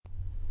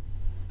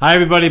Hi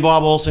everybody,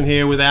 Bob Olson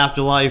here with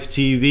Afterlife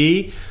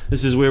TV.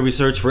 This is where we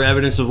search for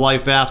evidence of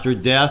life after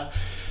death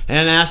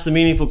and ask the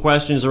meaningful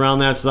questions around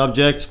that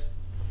subject.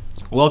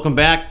 Welcome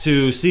back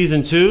to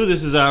Season 2.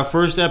 This is our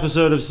first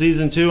episode of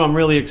Season 2. I'm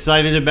really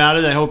excited about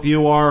it. I hope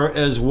you are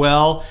as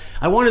well.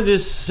 I wanted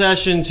this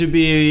session to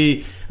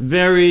be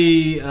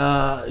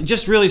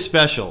just really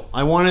special.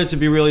 I wanted it to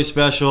be really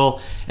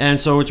special, and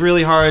so it's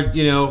really hard,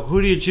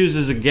 who do you choose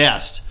as a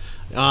guest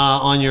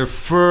on your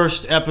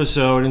first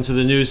episode into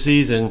the new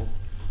season?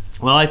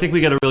 Well, I think we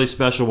got a really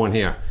special one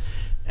here.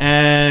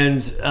 And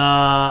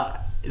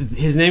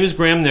his name is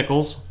Graham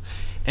Nichols,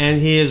 and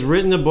he has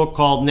written a book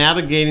called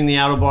Navigating the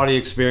Out-of-Body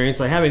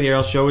Experience. I have it here.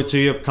 I'll show it to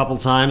you a couple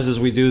times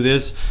as we do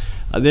this.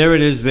 There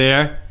it is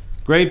there.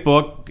 Great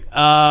book.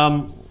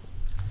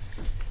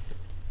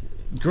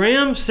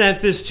 Graham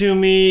sent this to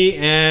me,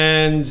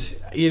 and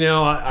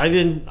I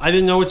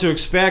didn't know what to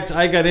expect.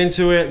 I got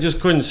into it, just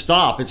couldn't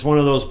stop. It's one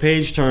of those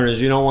page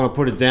turners. You don't want to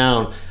put it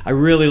down. I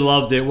really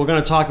loved it. We're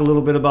going to talk a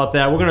little bit about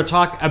that. We're going to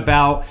talk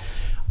about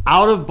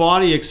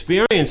out-of-body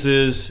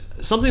experiences,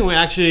 something we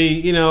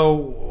actually,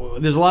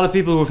 there's a lot of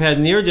people who have had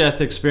near-death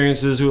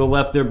experiences who have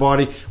left their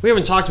body. We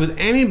haven't talked with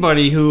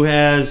anybody who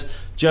has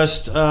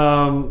just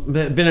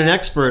been an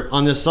expert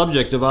on this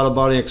subject of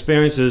out-of-body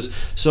experiences.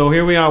 So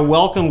here we are.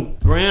 Welcome,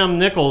 Graham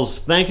Nichols.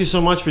 Thank you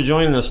so much for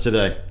joining us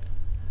today.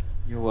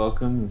 You're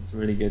welcome. It's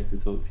really good to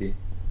talk to you.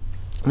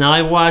 Now,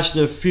 I watched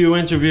a few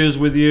interviews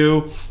with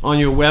you on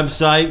your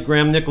website,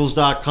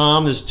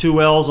 grahamnichols.com. There's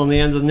two L's on the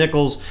end of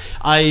Nichols.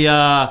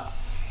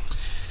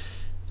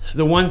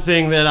 The one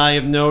thing that I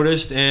have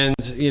noticed, and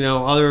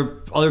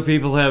other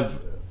people have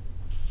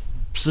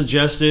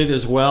suggested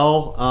as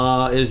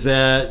well, is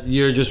that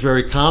you're just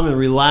very calm and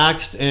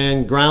relaxed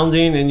and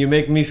grounding, and you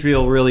make me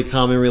feel really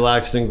calm and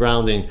relaxed and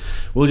grounding.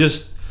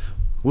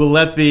 We'll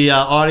let the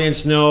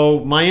audience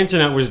know my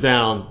internet was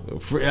down.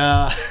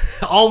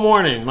 All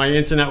morning, my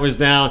internet was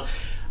down.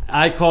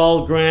 I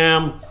called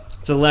Graham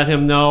to let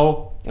him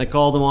know. I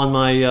called him on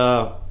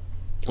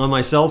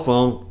my cell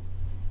phone,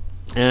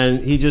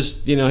 and he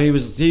just,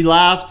 he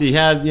laughed. He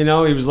had, he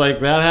was like,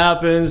 that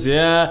happens,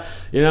 yeah,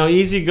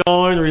 easy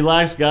going,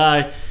 relaxed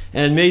guy,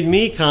 and made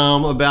me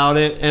calm about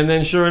it. And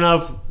then, sure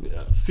enough,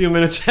 a few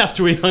minutes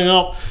after we hung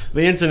up,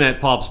 the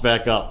internet pops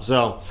back up.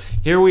 So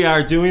here we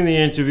are doing the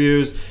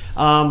interviews.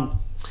 I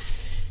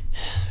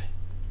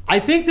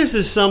think this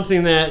is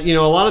something that,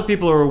 a lot of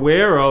people are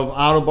aware of,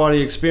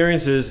 out-of-body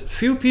experiences.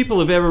 Few people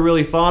have ever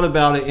really thought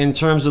about it in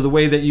terms of the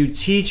way that you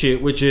teach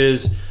it, which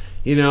is,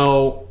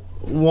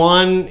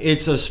 one,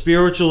 it's a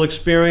spiritual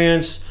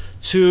experience.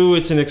 Two,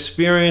 it's an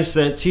experience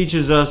that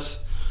teaches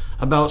us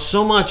about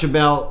so much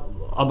about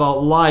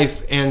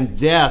life and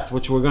death,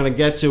 which we're going to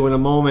get to in a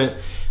moment,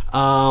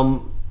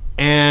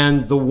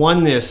 and the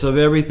oneness of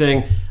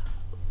everything.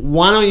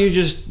 Why don't you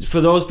just, for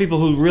those people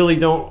who really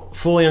don't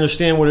fully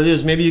understand what it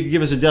is, maybe you could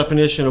give us a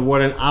definition of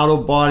what an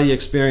out-of-body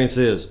experience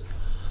is.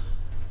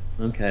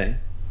 Okay.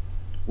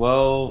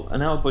 Well,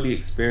 an out-of-body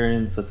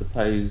experience, I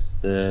suppose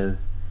the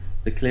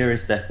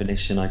clearest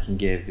definition I can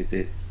give is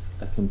it's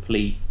a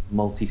complete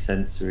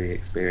multi-sensory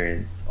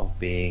experience of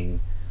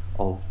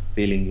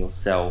feeling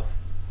yourself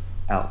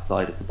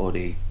outside of the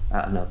body,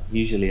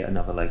 usually at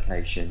another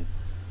location.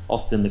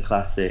 Often the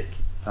classic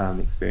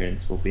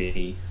experience will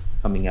be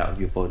coming out of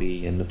your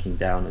body and looking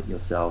down at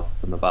yourself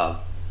from above,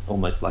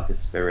 almost like a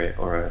spirit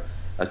or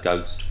a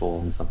ghost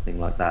form, something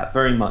like that.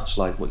 Very much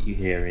like what you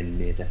hear in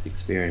near-death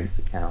experience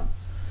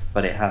accounts,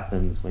 but it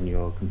happens when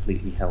you're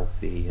completely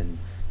healthy and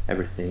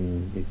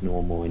everything is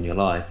normal in your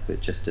life,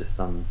 but just at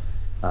some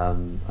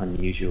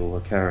unusual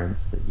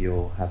occurrence that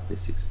you'll have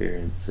this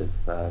experience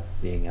of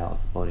being out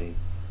of the body.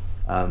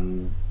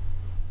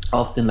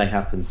 Often they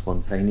happen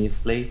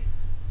spontaneously,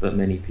 but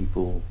many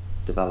people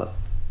develop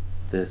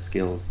the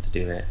skills to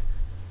do it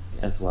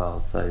as well.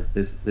 So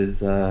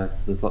there's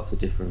lots of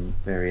different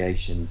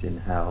variations in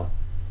how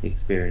the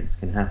experience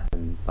can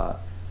happen, but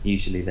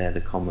usually they're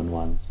the common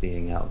ones: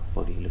 being out of the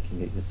body,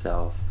 looking at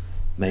yourself,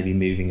 maybe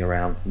moving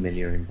around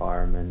familiar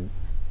environment,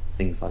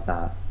 things like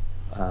that.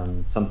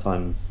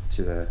 Sometimes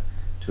to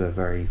a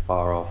very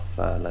far off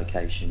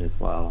location as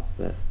well,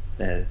 but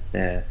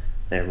they're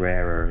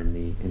rarer in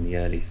the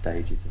early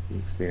stages of the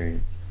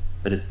experience.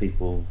 But as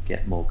people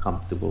get more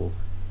comfortable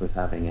with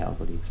having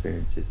out-of-body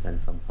experiences, then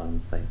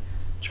sometimes they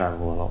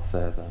travel a lot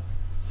further,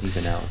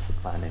 even out of the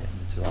planet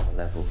and to other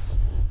levels.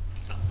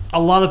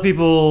 A lot of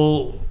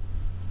people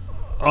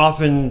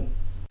often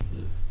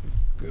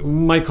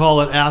might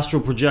call it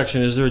astral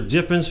projection. Is there a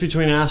difference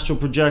between astral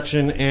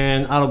projection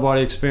and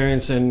out-of-body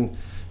experience? And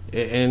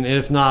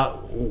if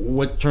not,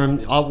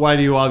 why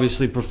do you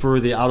obviously prefer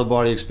the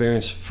out-of-body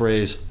experience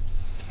phrase?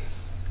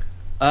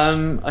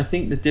 I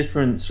think the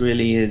difference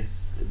really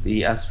is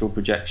the astral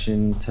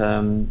projection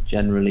term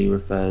generally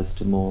refers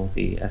to more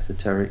the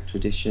esoteric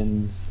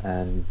traditions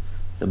and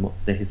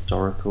the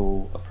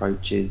historical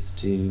approaches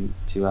to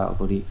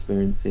out-of-body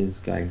experiences,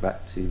 going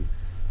back to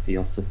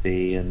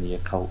theosophy and the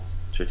occult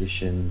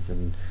traditions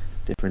and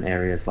different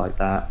areas like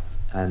that.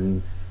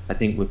 And I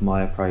think with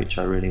my approach,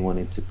 I really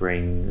wanted to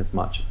bring as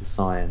much of the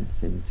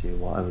science into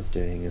what I was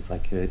doing as I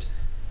could,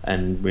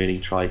 and really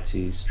try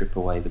to strip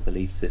away the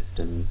belief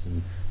systems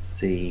and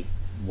see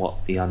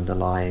what the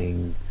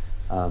underlying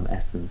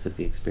essence of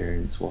the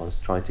experience was.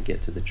 Try to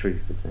get to the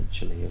truth,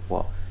 essentially, of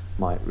what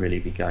might really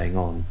be going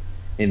on.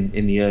 In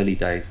the early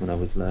days when I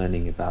was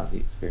learning about the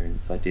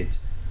experience, I did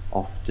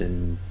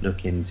often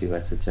look into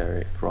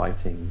esoteric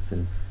writings,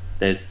 and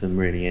there's some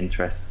really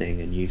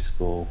interesting and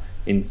useful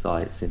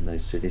insights in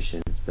those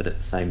traditions, but at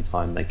the same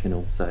time they can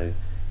also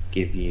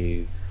give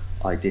you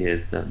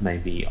ideas that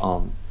maybe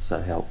aren't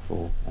so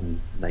helpful,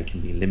 and they can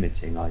be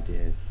limiting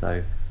ideas.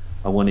 So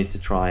I wanted to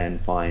try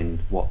and find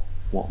what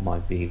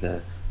might be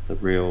the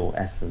real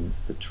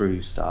essence, the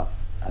true stuff,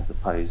 as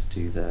opposed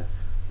to the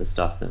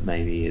stuff that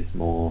maybe is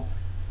more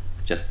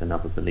just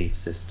another belief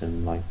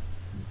system, like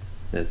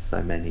there's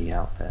so many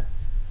out there.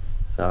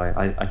 So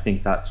I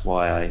think that's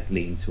why I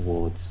lean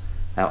towards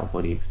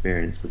out-of-body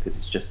experience, because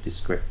it's just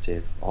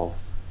descriptive of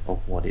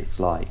what it's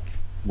like,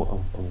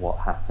 of what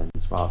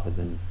happens, rather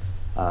than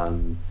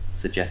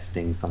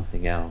suggesting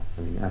something else.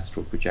 I mean,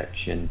 astral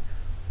projection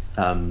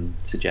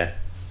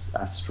suggests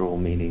astral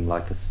meaning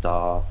like a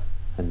star,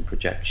 and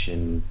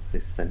projection,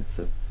 this sense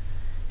of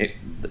it.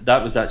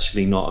 That was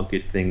actually not a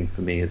good thing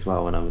for me as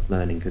well when I was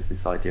learning, because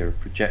this idea of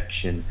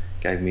projection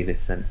gave me this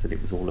sense that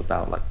it was all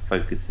about like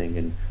focusing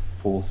and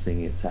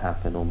forcing it to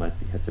happen,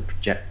 almost. You had to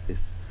project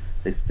this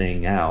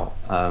thing out,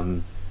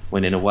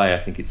 when in a way I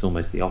think it's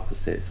almost the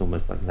opposite. It's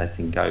almost like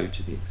letting go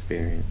to the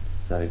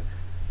experience.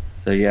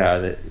 So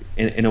yeah,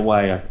 in a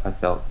way I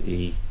felt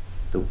the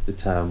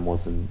term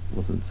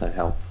wasn't so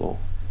helpful,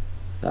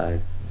 so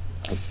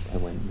I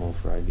went more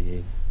for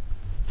OBE.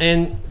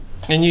 And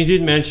you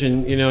did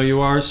mention,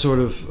 you are sort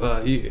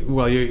of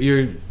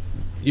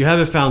you have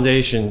a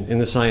foundation in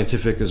the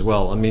scientific as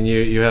well. I mean,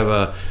 you have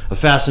a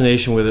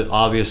fascination with it,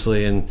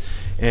 obviously, and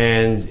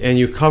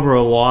you cover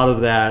a lot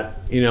of that,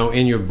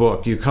 in your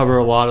book. You cover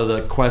a lot of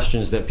the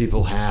questions that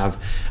people have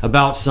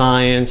about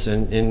science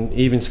and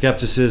even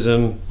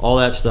skepticism, all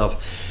that stuff.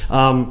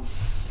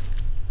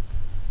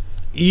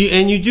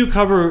 You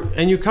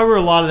cover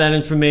a lot of that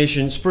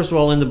information, first of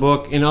all, in the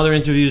book, in other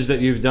interviews that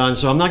you've done.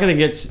 So I'm not going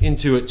to get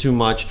into it too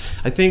much.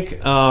 I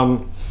think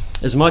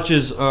as much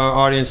as our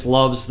audience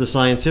loves the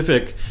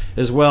scientific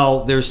as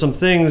well, there's some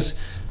things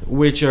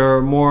which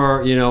are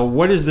more,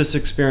 what is this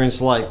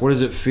experience like? What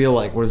does it feel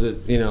like? What does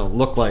it,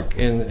 look like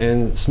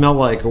and smell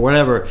like, or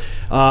whatever,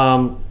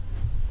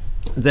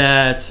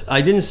 that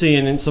I didn't see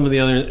in some of the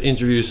other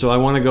interviews. So I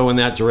want to go in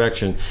that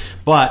direction.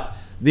 But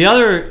the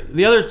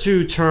other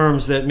two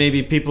terms that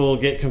maybe people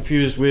get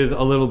confused with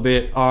a little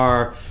bit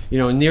are,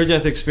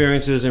 near-death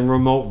experiences and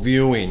remote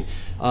viewing.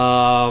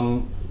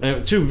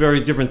 Two very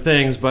different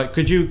things, but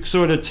could you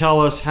sort of tell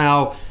us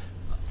how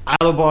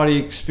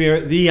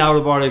the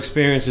out-of-body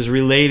experience is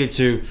related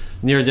to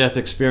near-death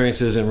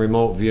experiences and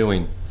remote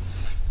viewing?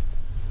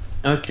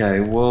 Okay,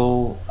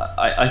 well,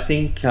 I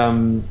think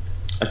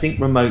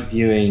remote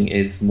viewing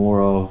is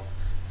more of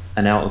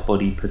an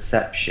out-of-body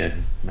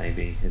perception,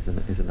 maybe is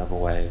another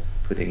way of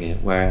putting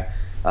it, where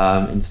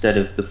instead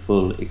of the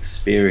full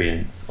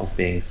experience of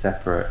being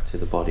separate to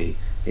the body,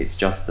 it's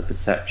just the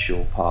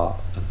perceptual part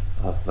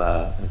of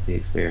the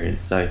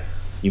experience. So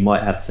you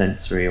might have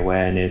sensory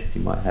awareness,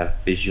 you might have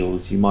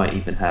visuals, you might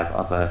even have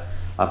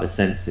other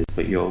senses,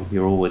 but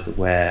you're always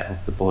aware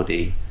of the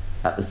body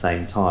at the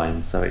same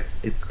time. So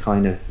it's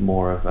kind of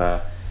more of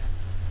a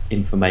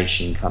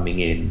information coming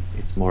in.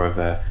 It's more of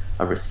a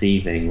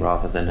receiving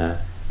rather than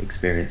a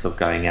experience of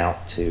going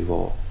out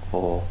to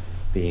or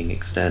being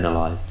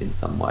externalized in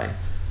some way.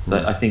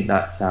 So I think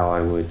that's how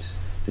I would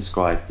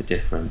describe the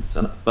difference.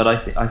 But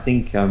I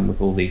think with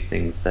all these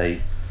things,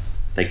 they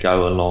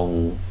go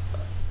along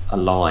a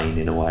line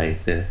in a way.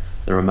 The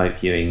remote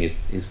viewing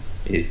is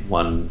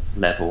one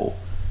level,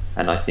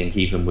 and I think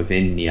even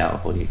within the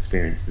out-of-body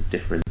experience, there's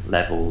different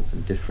levels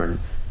and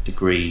different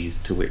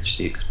degrees to which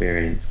the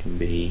experience can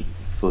be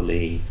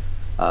fully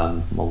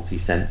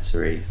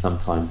multi-sensory.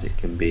 Sometimes it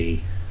can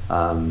be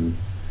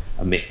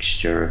a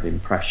mixture of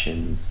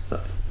impressions.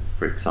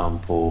 For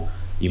example,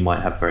 you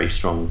might have very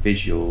strong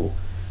visual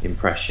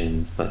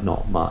impressions but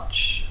not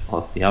much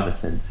of the other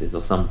senses,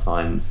 or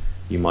sometimes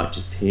you might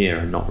just hear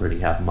and not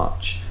really have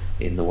much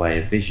in the way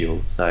of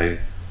visuals. So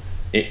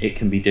it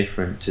can be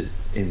different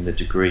in the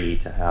degree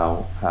to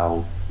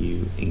how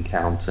you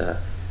encounter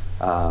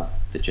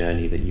the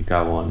journey that you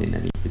go on in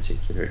any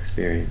particular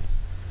experience.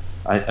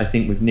 I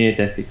think with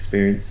near-death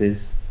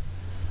experiences,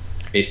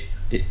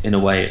 in a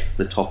way it's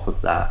the top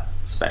of that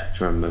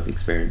spectrum of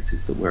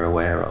experiences that we're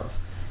aware of.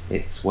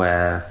 It's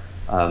where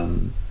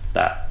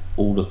that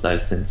all of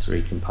those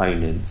sensory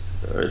components,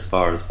 or as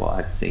far as what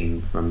I've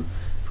seen from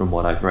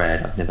what I've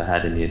read, I've never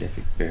had a near-death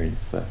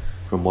experience, but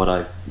from what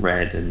I've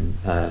read and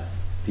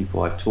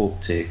people I've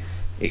talked to,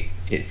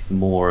 it's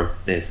more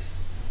of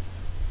this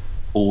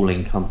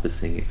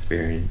all-encompassing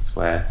experience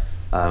where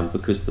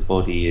because the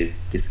body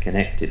is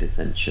disconnected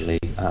essentially,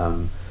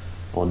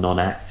 or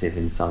non-active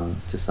to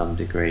some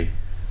degree,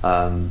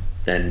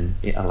 then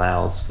it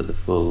allows for the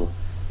full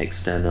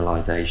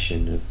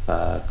externalization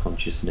of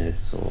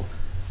consciousness or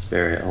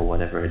spirit or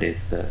whatever it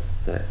is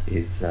that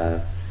is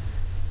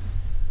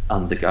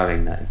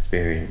undergoing that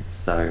experience.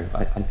 So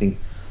I think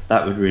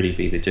that would really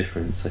be the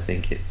difference. I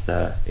think it's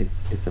a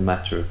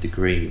matter of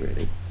degree,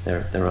 really.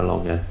 They're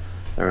along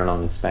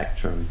a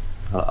spectrum,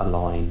 a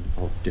line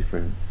of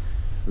different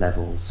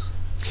levels.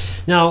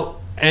 Now,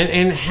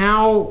 and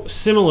how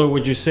similar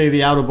would you say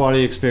the outer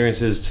body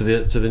experience is to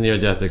the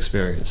near-death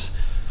experience,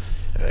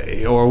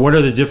 or what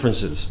are the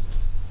differences?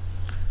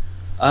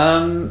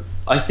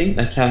 I think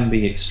they can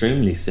be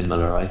extremely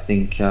similar. I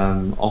think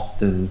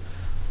often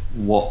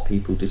what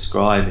people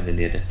describe in a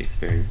near-death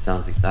experience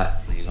sounds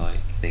exactly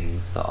like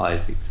things that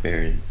I've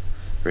experienced.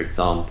 For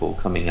example,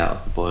 coming out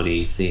of the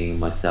body, seeing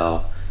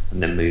myself,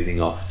 and then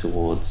moving off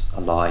towards a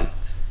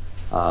light,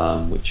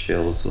 which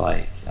feels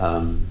like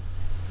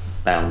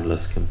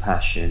boundless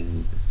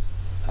compassion,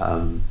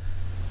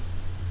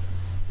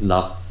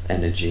 love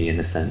energy in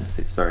a sense.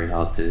 It's very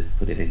hard to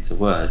put it into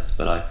words,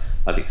 but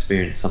I've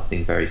experienced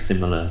something very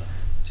similar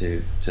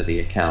to the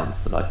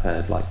accounts that I've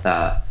heard like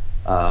that.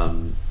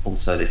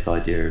 Also this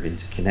idea of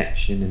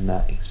interconnection in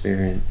that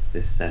experience,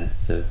 this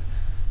sense of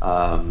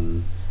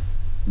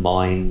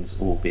minds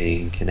all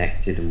being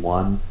connected and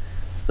one.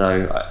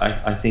 So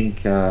I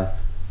think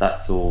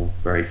that's all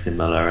very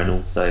similar, and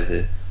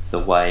also the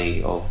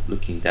way of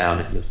looking down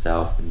at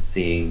yourself and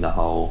seeing the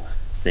whole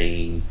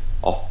scene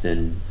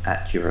often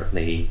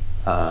accurately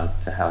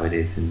to how it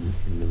is in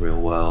the real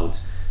world.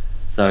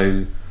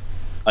 So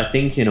I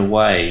think in a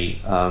way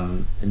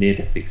a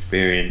near-death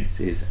experience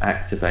is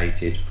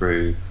activated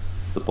through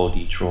the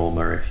body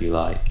trauma, if you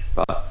like,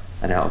 but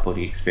an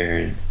out-of-body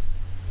experience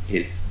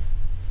is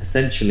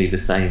essentially the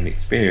same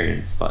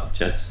experience, but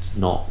just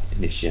not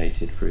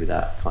initiated through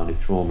that kind of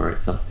trauma.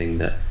 It's something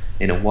that,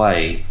 in a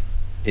way,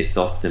 it's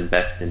often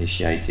best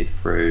initiated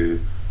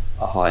through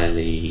a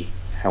highly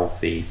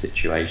healthy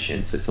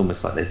situation. So it's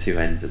almost like they're two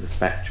ends of the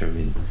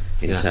spectrum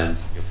in terms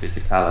of your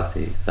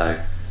physicality. So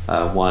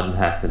one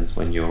happens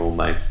when you're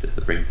almost at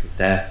the brink of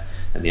death,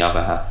 and the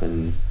other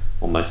happens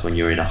almost when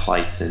you're in a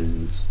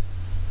heightened,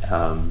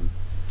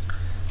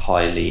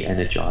 highly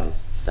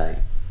energized state.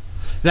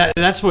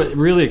 That's what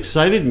really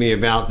excited me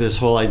about this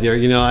whole idea.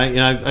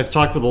 I've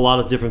talked with a lot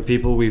of different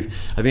people.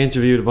 I've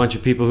interviewed a bunch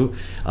of people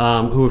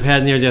who have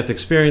had near-death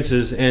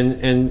experiences,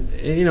 and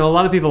a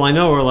lot of people I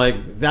know are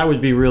like, that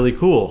would be really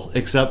cool,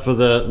 except for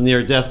the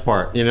near-death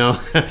part.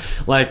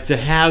 Like, to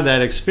have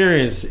that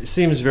experience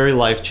seems very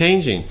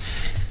life-changing.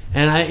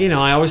 And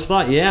I always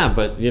thought,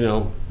 but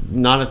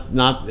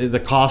not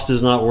the cost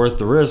is not worth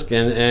the risk,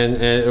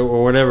 and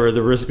or whatever,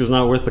 the risk is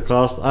not worth the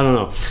cost. I don't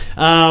know,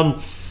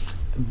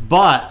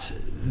 but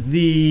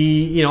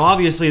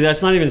obviously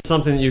that's not even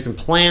something that you can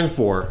plan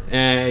for.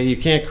 You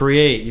can't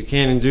create, you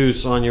can't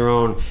induce on your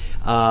own,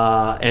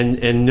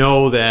 and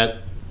know that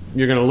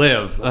you're going to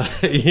live,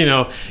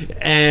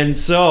 And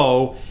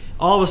so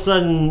all of a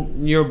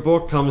sudden your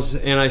book comes,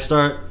 and I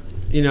start,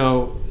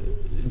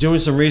 doing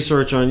some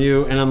research on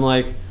you, and I'm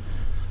like,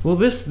 well,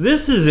 this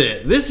is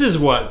it. This is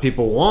what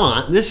people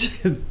want.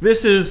 This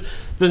is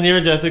the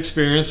near-death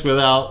experience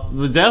without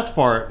the death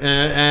part,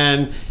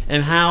 and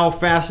how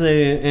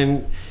fascinating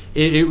and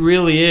it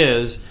really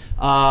is.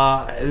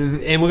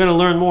 And we're going to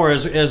learn more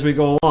as we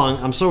go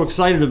along. I'm so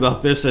excited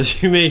about this,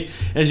 as you may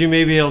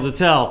be able to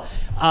tell.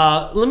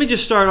 Let me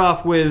just start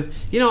off with,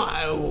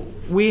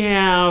 we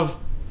have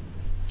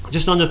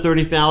just under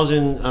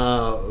 30,000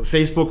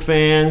 Facebook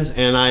fans,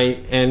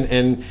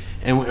 and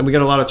we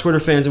got a lot of Twitter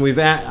fans, and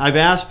I've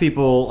asked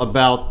people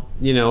about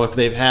if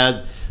they've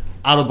had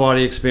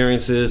out-of-body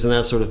experiences and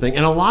that sort of thing,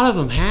 and a lot of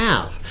them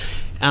have.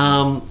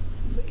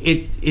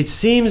 It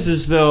seems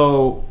as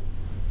though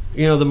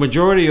the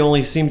majority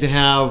only seem to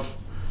have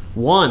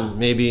one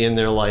maybe in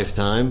their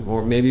lifetime,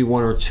 or maybe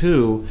one or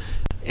two,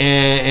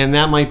 and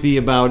that might be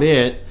about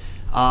it.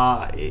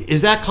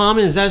 Is that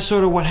common? Is that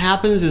sort of what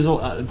happens? Is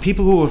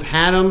people who have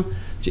had them,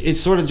 it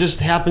sort of just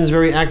happens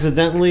very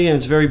accidentally and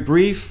it's very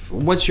brief?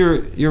 What's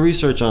your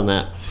research on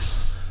that?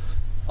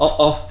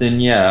 Often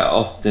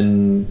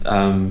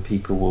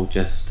people will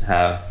just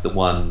have the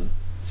one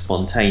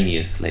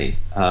spontaneously.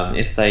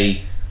 If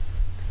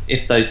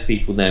those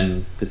people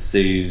then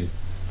pursue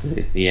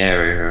the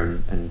area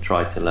and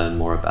try to learn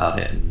more about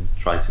it and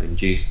try to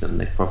induce them,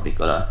 they've probably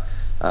got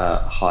a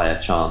higher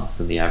chance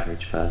than the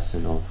average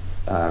person of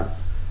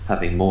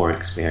having more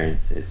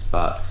experiences.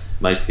 But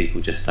most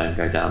people just don't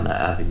go down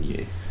that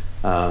avenue.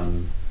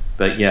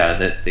 But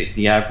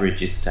the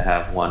average is to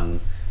have one,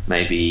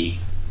 maybe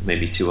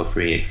 2 or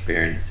 3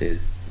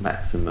 experiences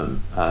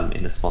maximum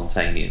in a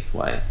spontaneous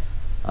way.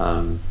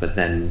 But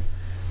then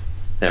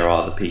there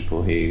are the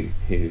people who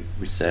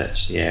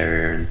research the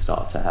area and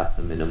start to have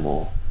them in a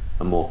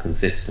more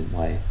consistent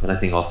way. But I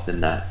think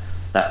often that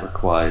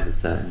requires a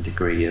certain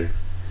degree of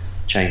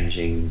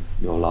changing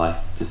your life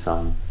to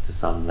some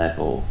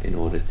level in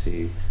order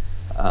to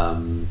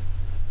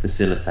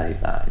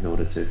facilitate that, in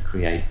order to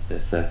create the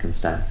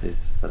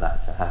circumstances for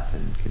that to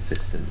happen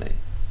consistently.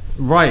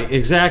 Right,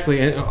 exactly,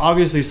 and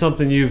obviously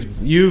something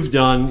you've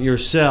done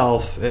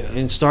yourself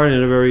and started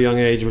at a very young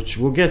age, which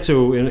we'll get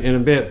to in a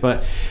bit.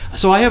 But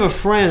so I have a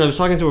friend. I was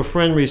talking to a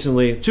friend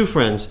recently, two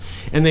friends,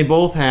 and they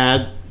both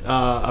had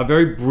a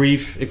very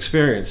brief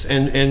experience,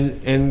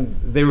 and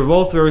they were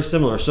both very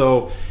similar.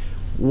 So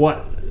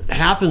what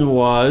happened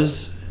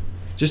was,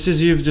 just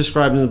as you've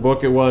described in the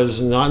book, it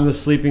was not in the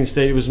sleeping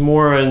state. It was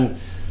more in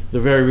the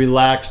very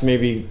relaxed,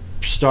 maybe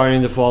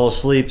starting to fall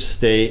asleep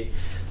state,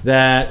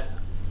 that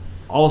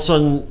all of a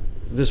sudden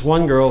this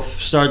one girl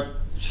started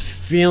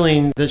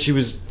feeling that she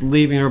was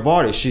leaving her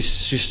body. She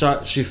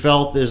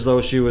felt as though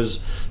she was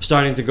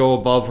starting to go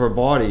above her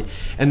body,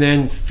 and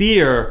then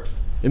fear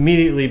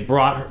immediately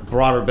brought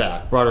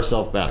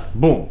herself back.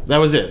 Boom, that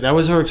was it. That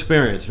was her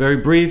experience. Very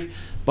brief,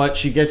 but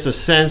she gets a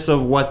sense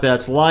of what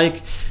that's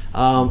like.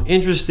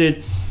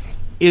 Interested,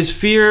 is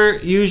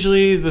fear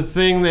usually the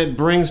thing that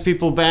brings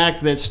people back,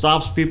 that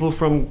stops people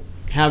from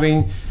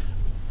having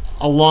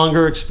a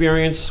longer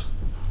experience?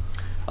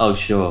 Oh,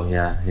 sure,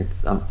 yeah.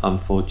 It's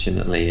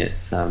unfortunately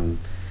it's a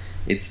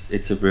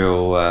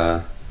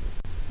real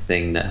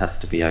thing that has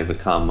to be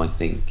overcome, I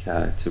think,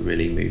 to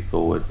really move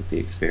forward with the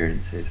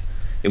experiences.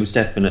 It was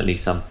definitely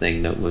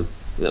something that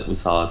was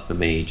hard for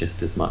me,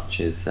 just as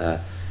much as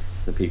the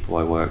people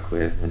I work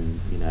with, and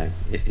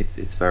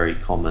it's very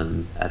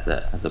common as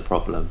a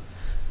problem.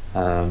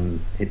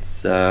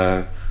 It's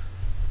kind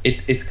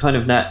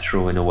of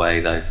natural in a way,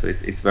 though, so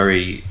it's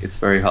very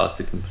hard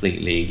to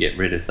completely get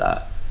rid of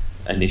that.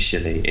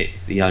 Initially,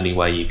 the only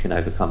way you can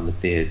overcome the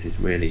fears is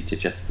really to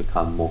just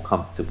become more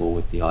comfortable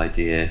with the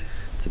idea,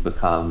 to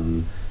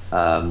become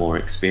more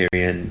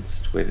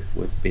experienced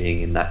with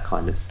being in that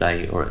kind of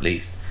state, or at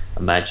least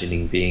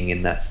imagining being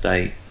in that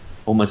state.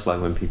 Almost like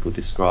when people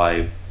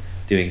describe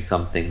doing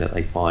something that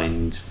they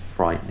find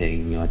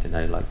frightening, I don't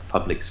know, like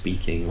public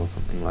speaking or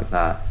something like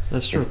that.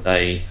 That's true.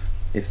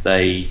 If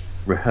they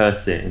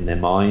rehearse it in their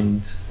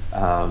mind,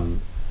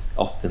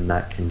 often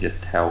that can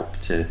just help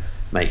to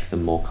make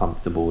them more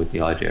comfortable with the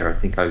idea. I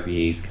think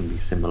OBEs can be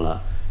similar.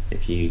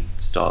 If you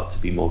start to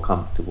be more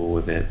comfortable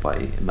with it by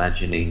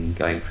imagining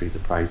going through the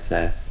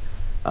process,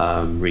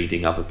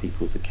 reading other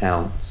people's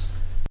accounts,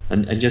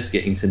 and just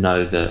getting to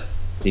know that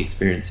the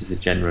experiences are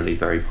generally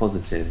very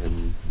positive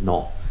and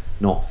not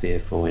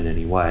fearful in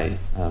any way.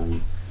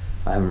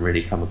 I haven't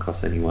really come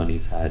across anyone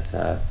who's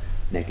had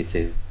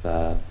negative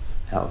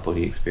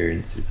out-of-body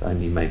experiences,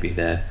 only maybe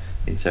their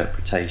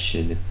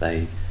interpretation,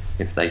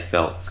 if they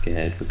felt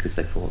scared because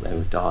they thought they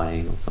were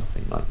dying or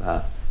something like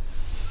that.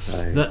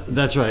 So.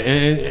 That's right.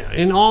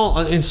 And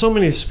in so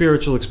many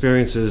spiritual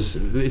experiences,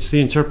 it's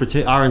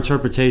our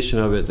interpretation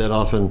of it that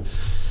often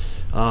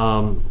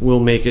will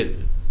make it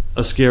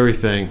a scary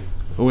thing,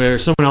 where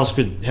someone else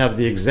could have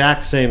the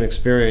exact same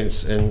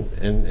experience,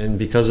 and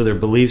because of their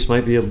beliefs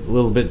might be a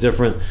little bit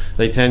different,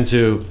 they tend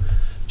to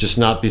just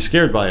not be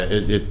scared by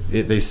it.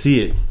 They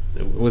see it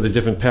with a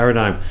different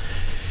paradigm.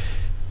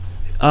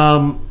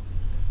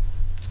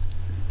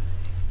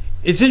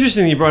 It's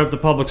interesting that you brought up the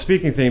public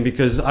speaking thing,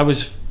 because I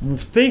was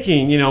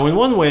thinking, in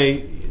one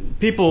way,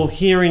 people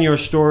hearing your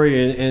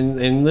story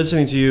and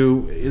listening to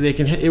you,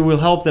 it will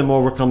help them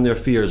overcome their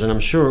fears, and I'm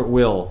sure it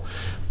will.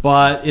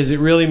 But is it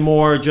really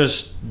more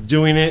just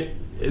doing it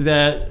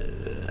that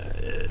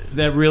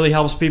really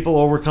helps people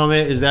overcome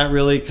it? Is that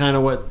really kind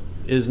of what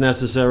is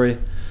necessary?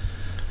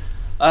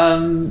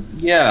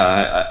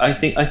 Yeah, I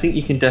think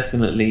you can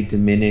definitely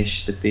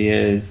diminish the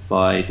fears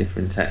by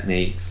different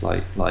techniques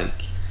like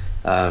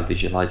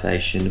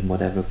visualization and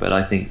whatever. But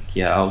I think,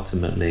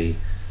 ultimately,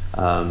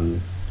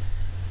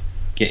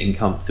 getting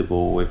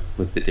comfortable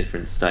with the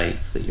different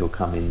states that you'll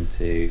come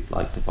into,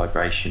 like the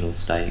vibrational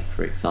state,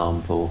 for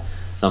example.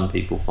 Some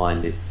people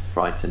find it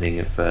frightening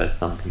at first.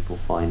 Some people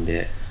find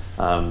it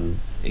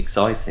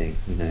exciting.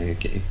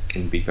 It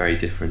can be very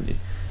different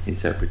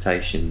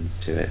interpretations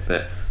to it,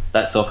 but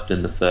that's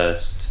often the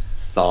first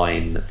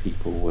sign that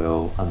people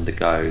will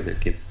undergo, that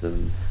gives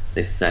them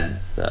this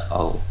sense that,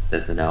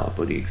 there's an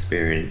out-of-body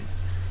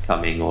experience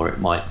coming, or it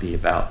might be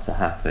about to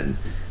happen,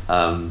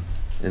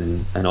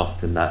 and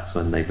often that's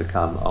when they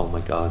become, oh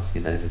my god,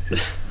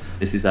 this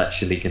is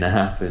actually going to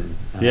happen.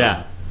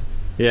 Yeah.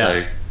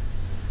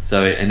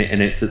 So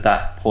it's at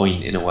that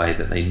point, in a way,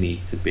 that they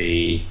need to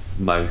be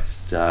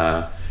most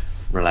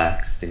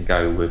relaxed and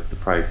go with the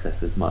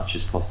process as much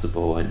as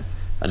possible, and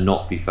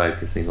not be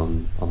focusing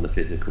on the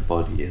physical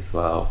body as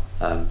well,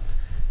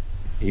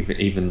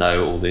 even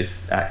though all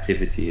this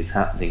activity is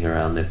happening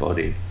around their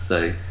body.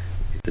 So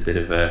it's a bit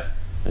of a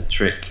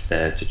trick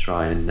there to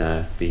try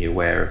and be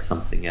aware of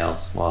something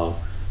else while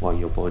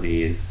your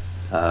body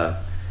is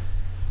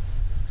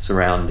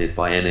surrounded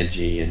by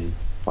energy and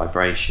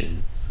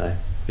vibration. So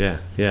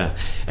yeah,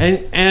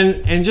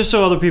 and just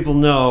so other people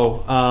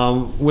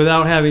know,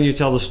 without having you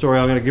tell the story,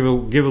 I'm going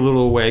to give a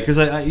little away, because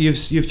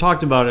you've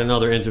talked about it in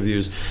other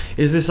interviews.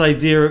 Is this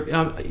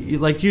idea,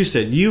 like you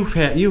said, you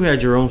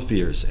had your own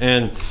fears,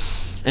 and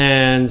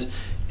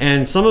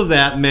some of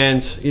that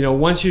meant,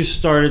 once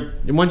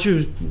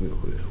you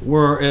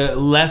were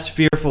less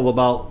fearful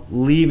about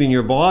leaving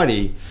your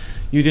body,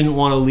 you didn't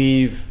want to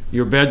leave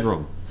your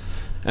bedroom.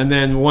 And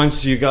then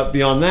once you got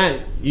beyond that,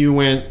 you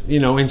went,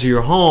 into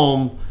your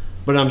home.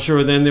 But I'm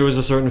sure then there was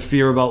a certain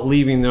fear about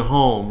leaving the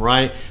home,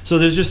 right? So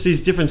there's just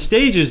these different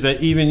stages that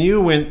even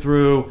you went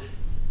through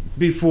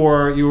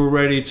before you were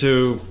ready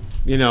to,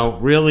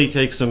 really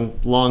take some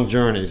long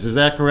journeys. Is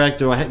that correct?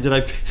 Did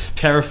I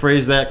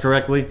paraphrase that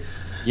correctly?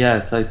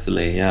 Yeah,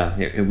 totally. Yeah,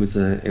 it was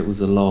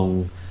a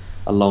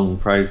long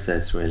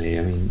process, really.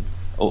 I mean,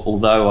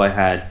 although I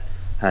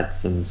had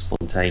some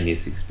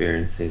spontaneous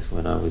experiences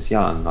when I was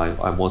young,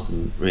 I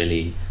wasn't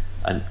really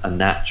a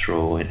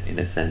natural in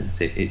a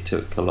sense. It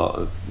took a lot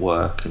of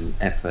work and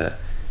effort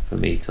for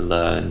me to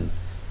learn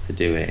to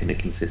do it in a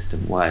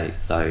consistent way.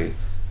 So,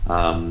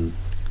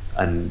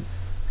 and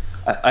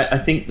I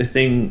think the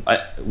thing,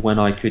 when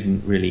I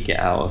couldn't really get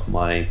out of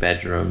my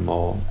bedroom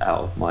or out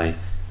of my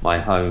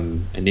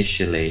home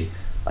initially,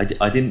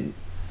 I didn't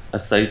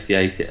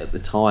associate it at the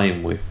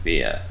time with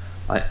fear.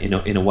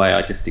 In a way,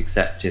 I just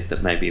accepted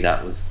that maybe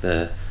that was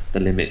the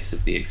limits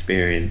of the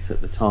experience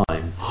at the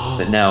time.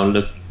 But now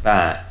looking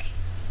back,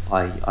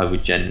 I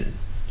would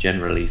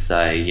generally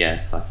say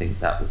yes, I think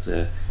that was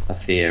a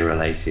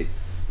fear-related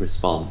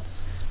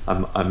response.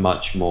 I'm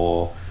much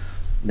more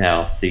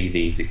now see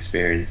these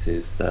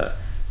experiences that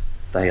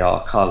they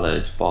are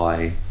coloured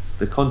by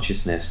the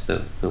consciousness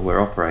that we're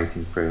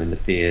operating through, and the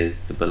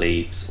fears, the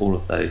beliefs, all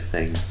of those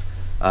things.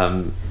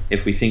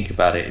 If we think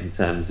about it in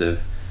terms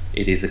of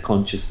it is a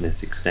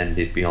consciousness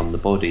extended beyond the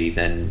body,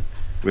 then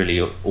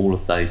really all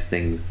of those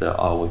things that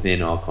are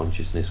within our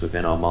consciousness,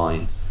 within our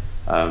minds,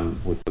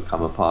 would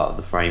become a part of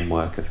the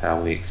framework of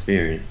how we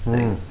experience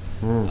things.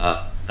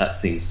 That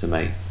seems to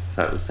make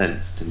total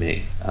sense to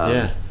me.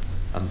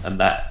 And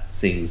that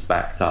seems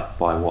backed up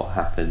by what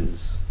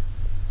happens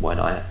when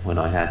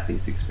I had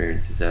these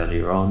experiences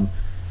earlier on,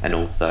 and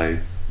also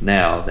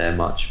now they're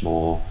much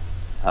more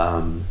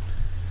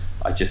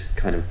I just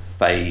kind of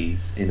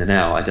phase in and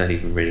out. I don't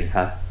even really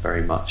have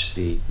very much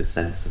the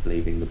sense of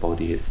leaving the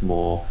body. It's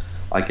more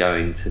I go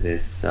into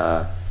this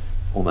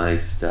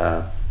almost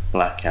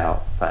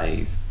blackout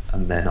phase,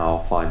 and then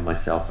I'll find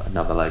myself at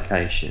another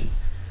location.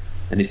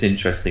 And it's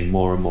interesting,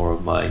 more and more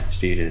of my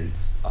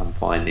students I'm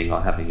finding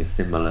are having a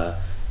similar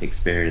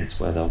experience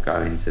where they'll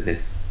go into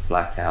this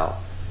blackout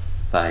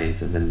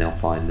phase and then they'll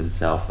find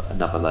themselves at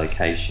another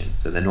location.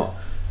 So they're not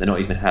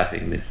even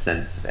having this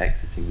sense of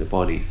exiting the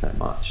body so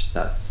much.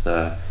 That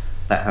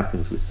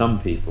happens with some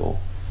people,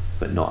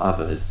 but not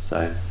others.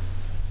 So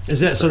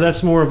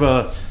that's more of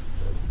a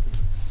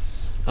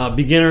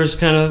beginner's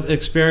kind of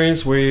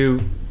experience where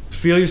you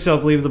feel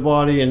yourself leave the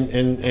body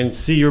and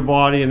see your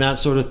body and that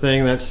sort of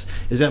thing. Is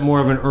that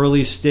more of an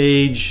early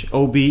stage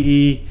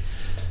OBE?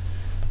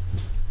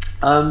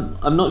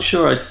 I'm not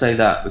sure I'd say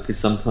that, because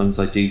sometimes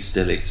I do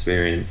still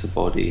experience a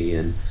body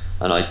and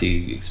I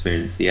do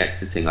experience the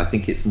exiting. I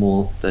think it's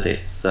more that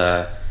it's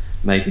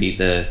maybe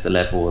the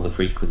level or the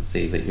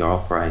frequency that you're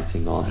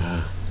operating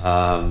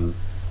on.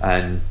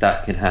 And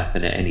that can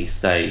happen at any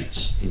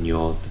stage in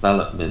your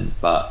development,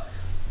 but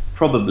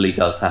probably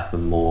does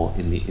happen more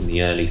in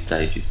the early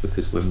stages,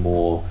 because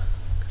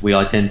we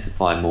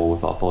identify more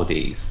with our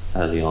bodies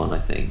early on, I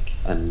think,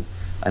 and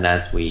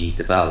as we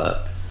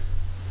develop,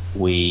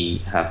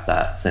 we have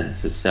that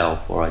sense of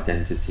self or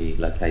identity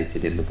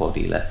located in the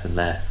body less and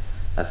less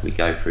as we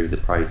go through the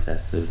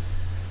process of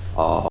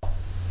our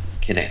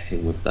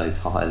connecting with those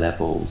higher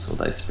levels or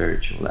those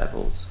spiritual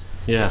levels.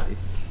 It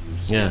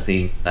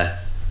seems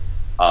less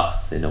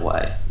us in a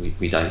way.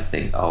 We don't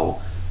think,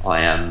 oh,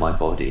 I am my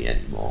body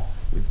anymore.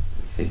 We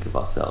think of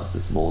ourselves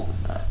as more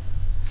than that.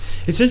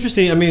 It's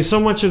interesting. I mean, so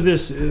much of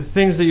this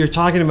things that you're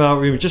talking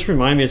about just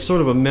remind me. It's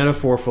sort of a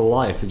metaphor for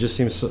life. It just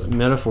seems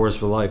metaphors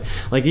for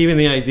life. Like even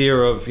the idea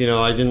of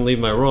I didn't leave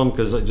my room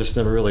because I just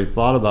never really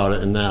thought about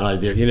it in that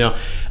idea.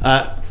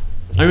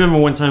 I remember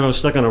one time I was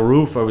stuck on a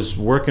roof. I was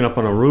working up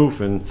on a roof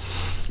and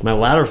my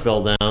ladder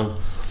fell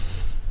down,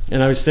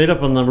 and I stayed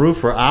up on the roof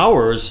for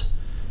hours.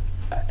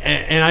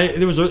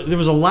 And there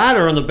was a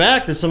ladder on the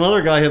back that some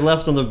other guy had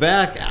left on the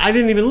back. I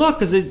didn't even look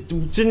because it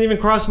didn't even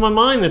cross my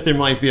mind that there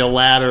might be a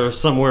ladder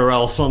somewhere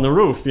else on the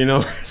roof,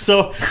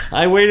 So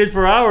I waited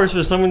for hours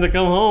for someone to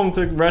come home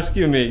to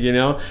rescue me,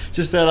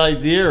 Just that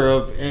idea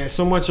of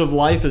so much of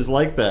life is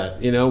like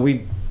that,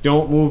 We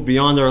don't move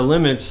beyond our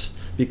limits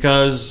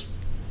because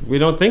we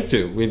don't think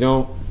to.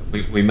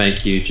 We make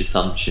huge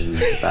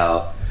assumptions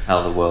about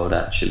how the world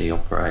actually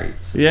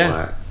operates.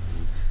 Yeah.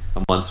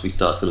 And once we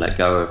start to let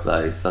go of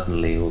those,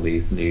 suddenly all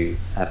these new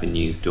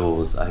avenues,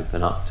 doors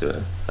open up to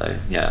us. So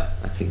yeah,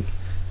 I think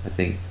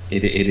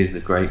it is a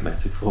great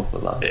metaphor for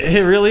life.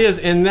 It really is,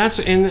 and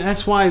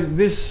that's why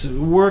this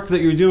work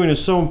that you're doing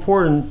is so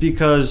important,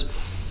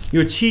 because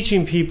you're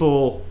teaching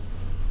people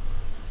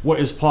what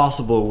is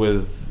possible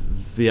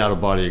with the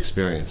out-of-body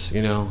experience.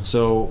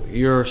 So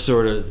you're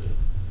sort of,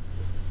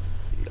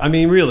 I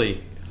mean,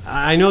 really,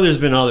 I know there's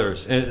been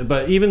others,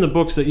 but even the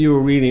books that you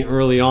were reading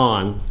early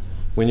on,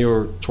 when you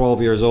were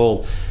 12 years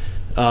old,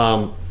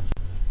 I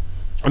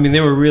mean,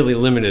 they were really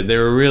limited. They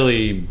were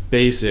really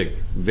basic,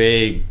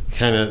 vague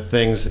kind of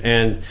things,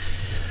 and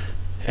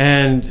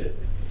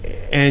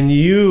and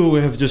you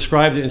have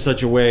described it in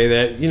such a way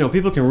that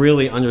people can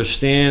really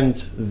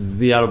understand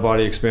the out of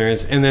body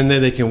experience, and then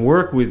they can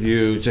work with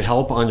you to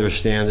help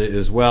understand it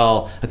as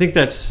well. I think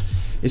it's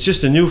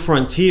just a new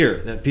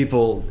frontier that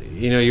people,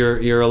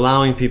 you're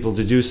allowing people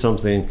to do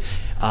something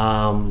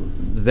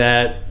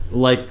that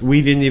like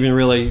we didn't even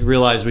really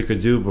realize we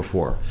could do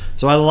before.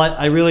 So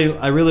I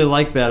really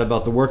like that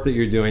about the work that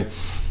you're doing.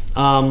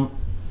 I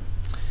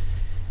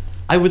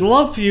would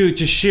love for you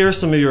to share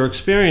some of your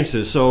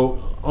experiences.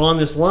 So on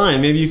this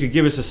line, maybe you could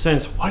give us a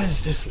sense, what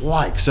is this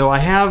like? So I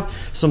have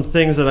some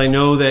things that I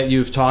know that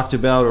you've talked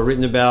about or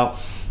written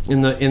about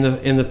in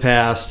the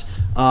past,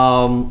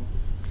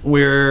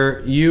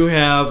 where you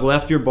have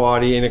left your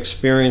body and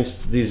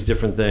experienced these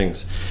different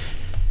things.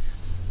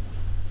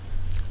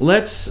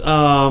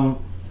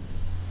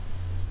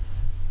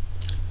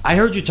 I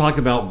heard you talk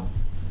about,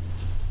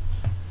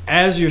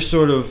 as you're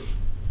sort of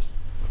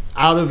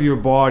out of your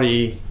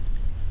body,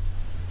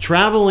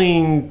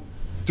 traveling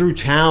through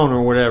town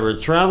or whatever,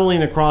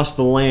 traveling across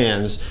the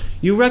lands,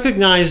 you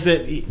recognize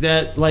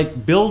that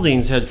like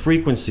buildings had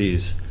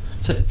frequencies.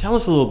 So tell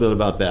us a little bit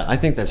about that. I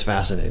think that's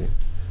fascinating.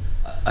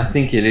 I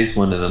think it is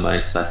one of the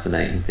most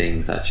fascinating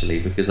things, actually,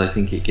 because I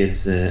think it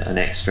gives an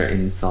extra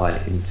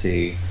insight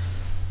into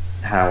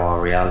how our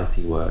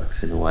reality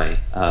works in a way.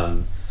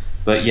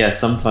 But yeah,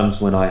 sometimes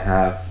when I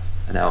have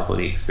an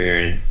out-of-body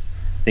experience,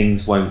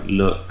 things won't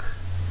look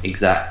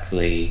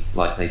exactly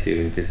like they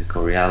do in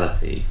physical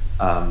reality.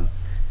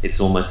 It's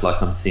almost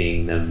like I'm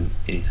seeing them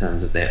in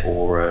terms of their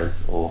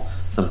auras or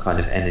some kind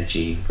of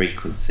energy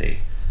frequency.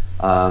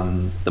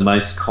 The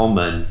most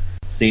common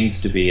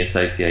seems to be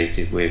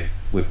associated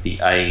with the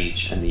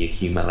age and the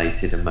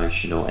accumulated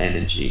emotional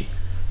energy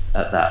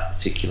at that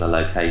particular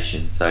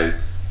location. So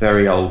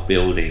very old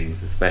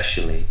buildings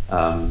especially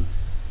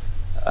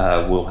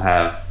will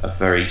have a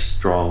very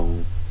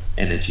strong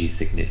energy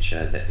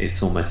signature. That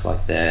it's almost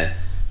like they're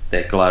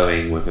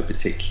glowing with a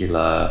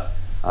particular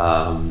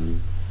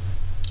some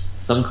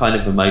kind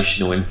of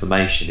emotional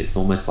information. It's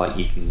almost like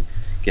you can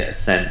get a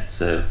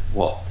sense of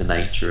what the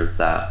nature of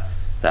that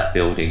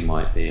building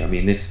might be. I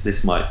mean,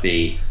 this might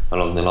be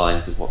along the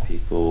lines of what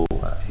people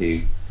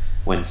who,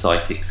 when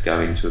psychics go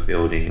into a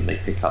building and they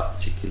pick up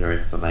particular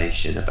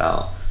information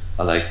about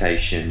a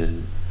location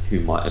and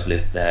who might have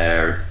lived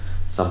there,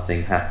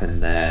 something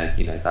happened there,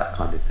 that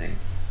kind of thing.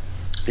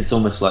 It's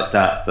almost like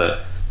that,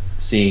 but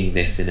seeing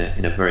this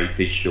in a very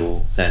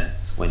visual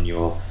sense when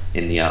you're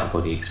in the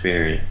out-of-body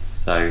experience.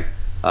 So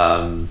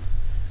a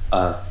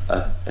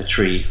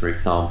tree, for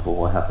example,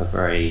 will have a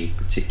very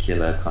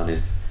particular kind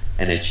of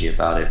energy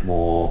about it,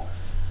 more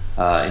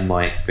in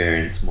my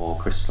experience, more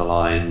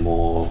crystalline,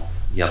 more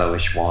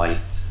yellowish white,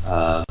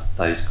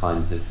 those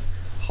kinds of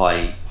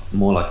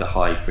more like a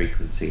high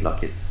frequency,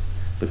 like it's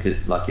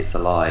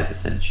alive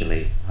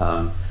essentially.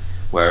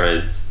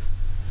 Whereas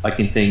I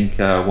can think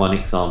one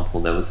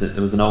example, there was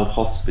an old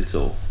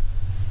hospital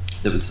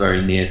that was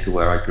very near to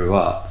where I grew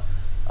up.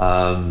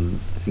 I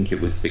think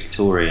it was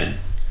Victorian.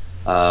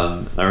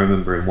 I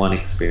remember in one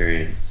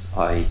experience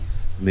I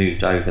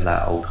moved over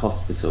that old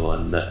hospital,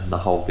 and the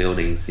whole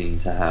building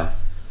seemed to have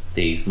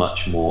these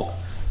much more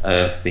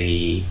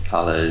earthy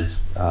colours,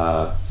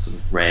 sort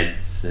of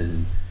reds,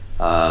 and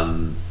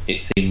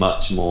it seemed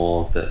much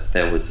more that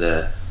there was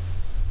a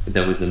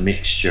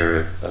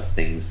mixture of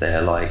things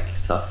there, like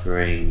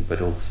suffering,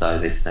 but also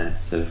this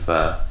sense of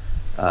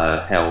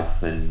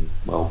health and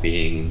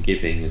well-being and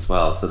giving as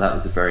well. So that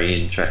was a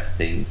very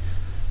interesting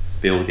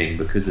building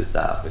because of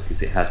that,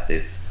 because it had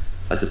this,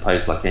 I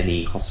suppose, like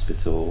any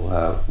hospital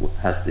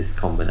has this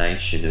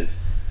combination of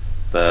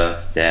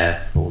birth,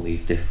 death, all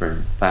these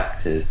different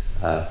factors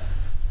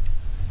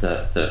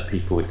that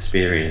people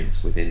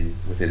experience within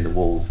the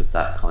walls of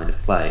that kind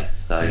of place.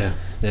 So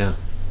yeah.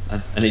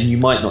 And you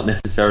might not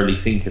necessarily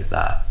think of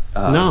that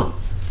no.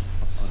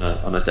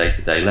 on a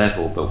day-to-day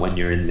level, but when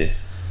you're in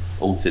this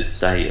altered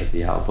state of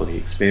the out-of-body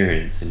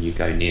experience and you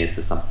go near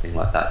to something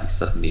like that, you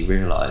suddenly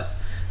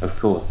realise, of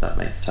course, that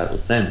makes total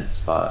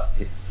sense, but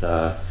it's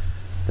that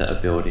a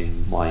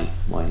building might,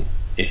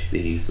 if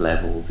these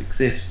levels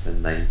exist,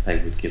 then they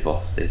would give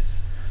off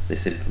this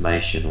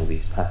information or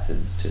these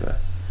patterns to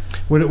us.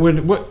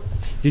 What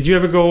did you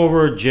ever go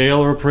over a jail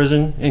or a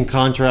prison in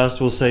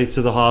contrast, we'll say,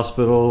 to the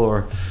hospital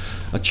or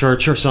a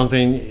church or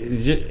something?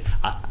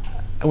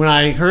 When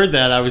I heard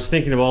that, I was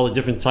thinking of all the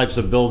different types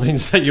of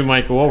buildings that you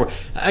might go over.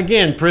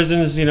 Again,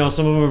 prisons,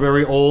 some of them are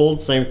very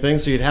old, same thing,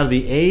 so you'd have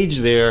the age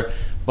there,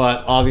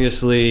 but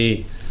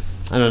obviously,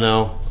 I don't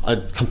know, a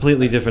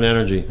completely different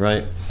energy,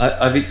 right?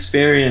 I've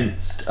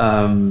experienced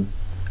a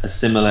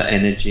similar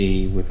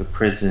energy with a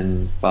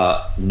prison,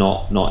 but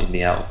not in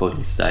the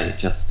out-of-body state,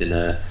 just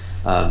in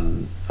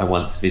I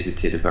once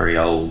visited a very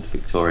old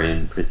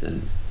Victorian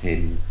prison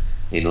in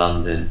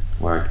London,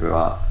 where I grew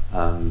up,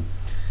 and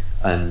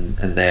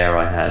there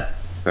I had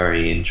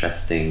very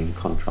interesting,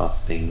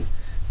 contrasting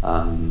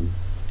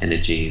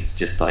energies.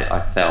 Just like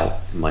I felt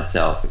in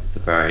myself, it was a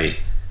very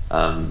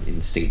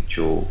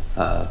instinctual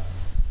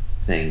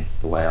thing,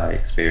 the way I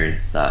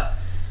experienced that.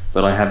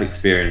 but I have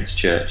experienced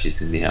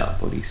churches in the out of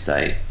body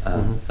state,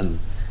 and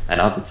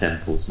other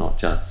temples, not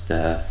just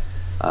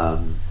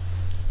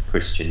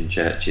Christian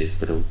churches,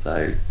 but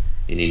also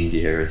in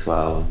India as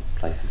well, and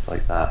places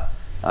like that.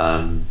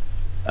 And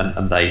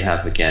they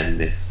have again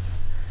this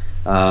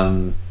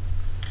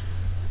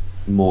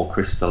more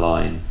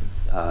crystalline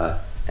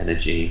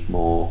energy,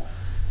 more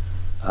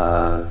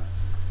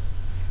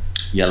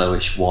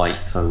yellowish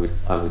white,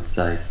 I would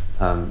say,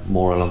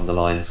 more along the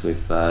lines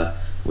with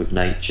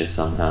nature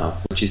somehow,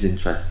 which is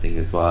interesting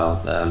as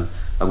well.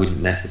 I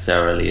wouldn't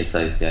necessarily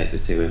associate the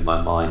two in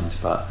my mind,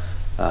 but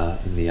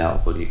in the out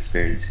of body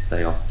experiences,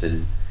 they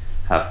often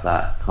have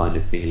that kind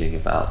of feeling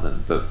about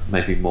them, but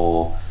maybe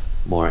more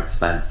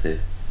expansive.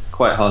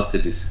 Quite hard to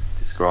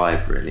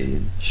describe, really.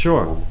 In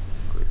Sure.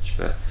 Language,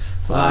 but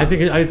I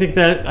think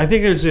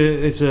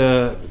it's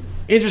a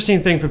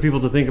interesting thing for people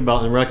to think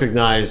about and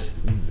recognize.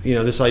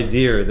 This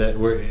idea that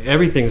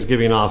everything's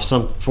giving off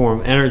some form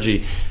of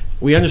energy.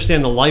 We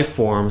understand the life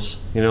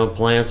forms,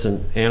 plants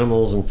and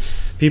animals and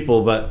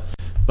people, but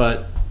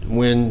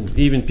when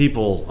even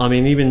people,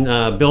 even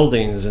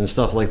buildings and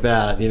stuff like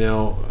that,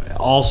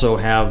 also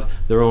have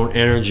their own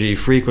energy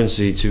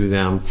frequency to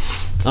them.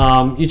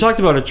 You talked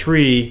about a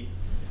tree,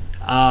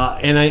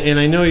 and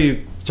I know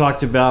you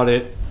talked about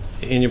it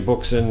in your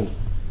books and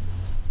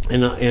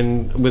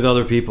with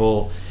other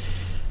people.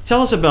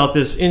 Tell us about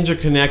this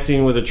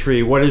interconnecting with a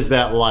tree. What is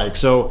that like?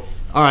 So,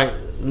 all right,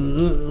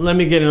 let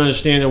me get an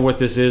understanding of what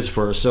this is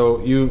first.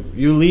 So you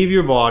leave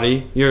your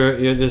body,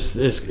 you're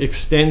this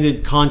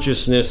extended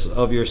consciousness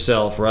of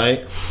yourself,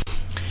 right?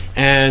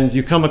 And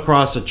you come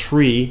across a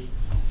tree,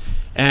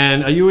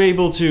 and are you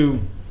able to?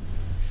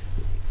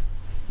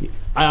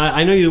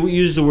 I know you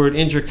use the word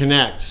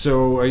interconnect.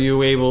 So are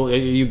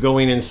you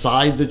going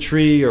inside the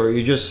tree, or are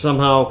you just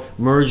somehow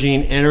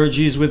merging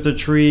energies with the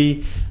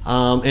tree?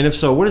 And if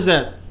so, what does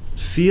that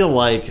feel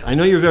like? I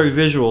know you're very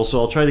visual, so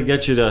I'll try to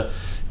get you to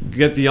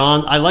get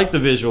beyond. I like the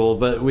visual,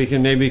 but we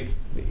can maybe,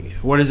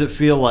 what does it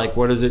feel like?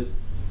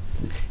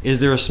 Is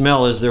there a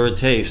smell? Is there a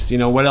taste?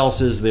 What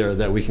else is there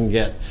that we can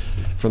get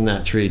from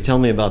that tree? Tell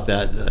me about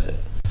that.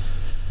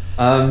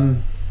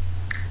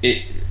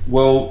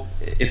 Well,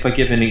 if I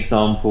give an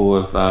example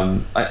of,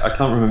 I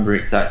can't remember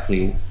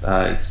exactly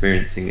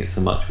experiencing it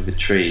so much with a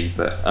tree,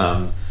 but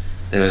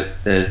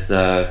there's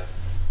a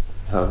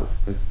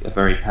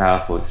very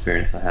powerful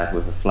experience I had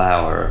with a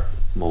flower,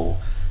 a small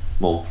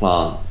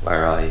plant,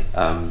 where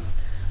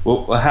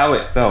how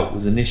it felt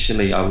was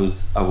initially I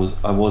was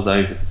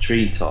over the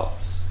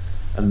treetops,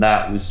 and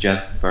that was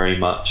just very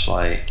much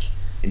like,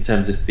 in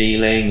terms of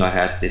feeling, I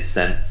had this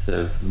sense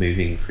of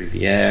moving through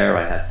the air.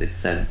 I had this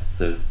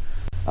sense of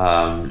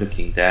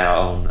looking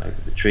down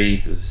over the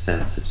trees. There was a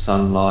sense of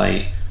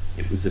sunlight.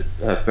 It was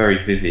a very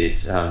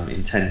vivid,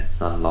 intense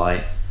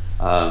sunlight,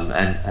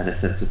 and a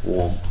sense of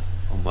warmth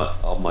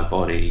on my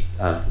body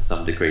to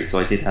some degree. So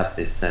I did have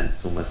this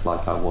sense, almost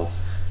like I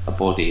was a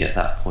body at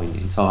that point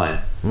in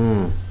time.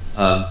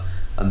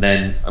 And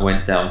then I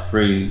went down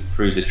through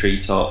the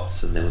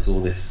treetops, and there was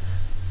all this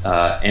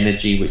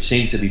energy which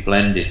seemed to be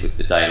blended with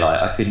the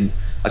daylight. I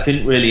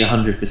couldn't really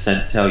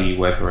 100% tell you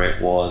whether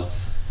it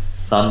was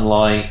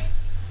sunlight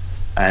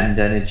and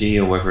energy,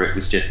 or whether it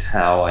was just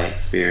how I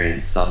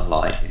experienced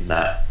sunlight in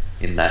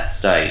that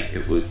state.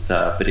 It was,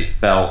 but it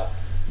felt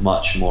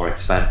much more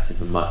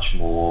expansive and much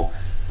more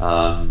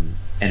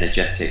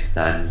energetic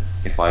than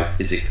if I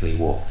physically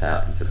walked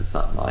out into the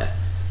sunlight.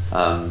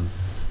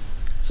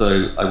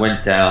 So I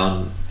went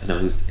down, and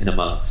I was in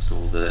amongst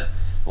all the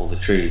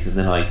trees, and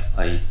then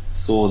I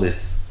saw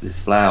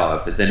this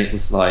flower, but then it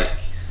was like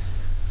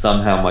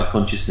somehow my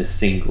consciousness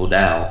singled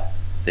out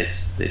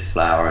this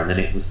flower, and then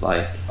it was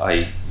like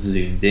I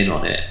zoomed in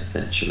on it,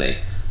 essentially.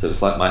 So it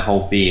was like my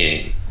whole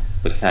being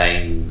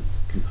became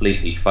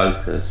completely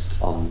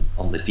focused on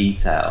the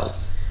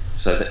details.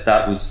 So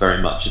that was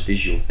very much a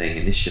visual thing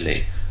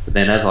initially, but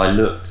then as I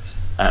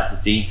looked at the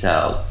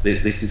details,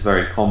 this is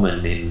very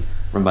common in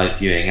remote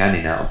viewing and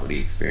in out-of-body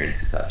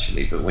experiences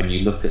actually, but when you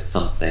look at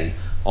something,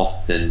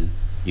 often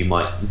you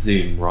might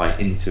zoom right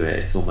into it.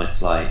 It's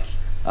almost like,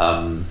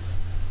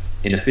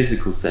 in a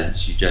physical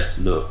sense, you just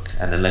look,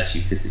 and unless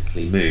you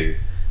physically move,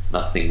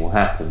 nothing will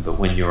happen. But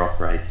when you're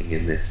operating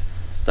in this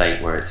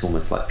state where it's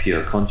almost like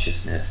pure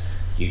consciousness,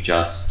 you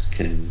just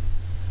can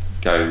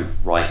go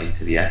right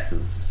into the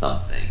essence of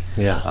something.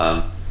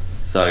 Yeah.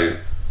 So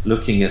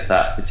looking at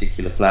that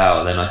particular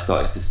flower, then I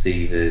started to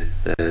see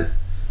the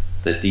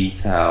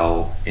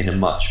detail in a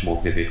much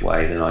more vivid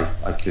way than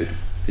I could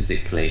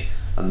physically.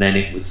 And then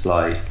it was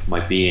like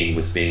my being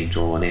was being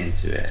drawn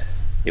into it.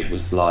 It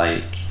was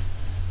like,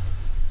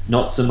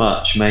 not so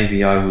much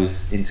maybe I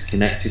was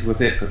interconnected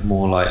with it, but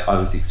more like I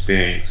was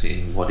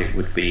experiencing what it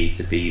would be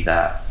to be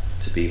that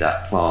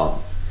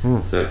plant.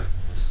 So it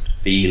was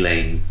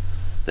feeling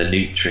the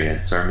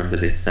nutrients. I remember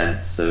this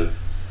sense of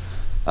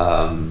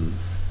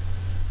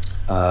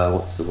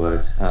what's the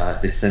word?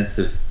 This sense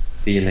of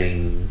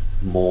feeling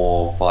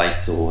more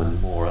vital and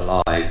more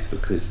alive,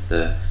 because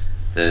the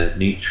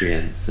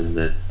nutrients and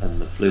the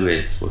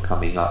fluids were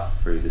coming up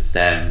through the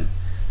stem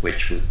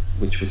which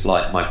was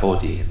like my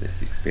body in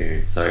this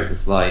experience. So it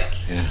was like,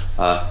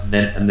 Yeah.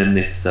 and then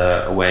this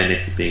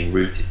awareness of being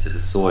rooted to the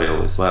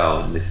soil as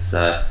well, and this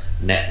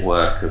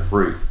network of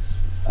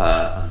roots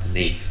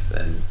underneath,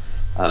 and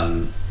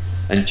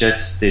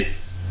just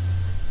this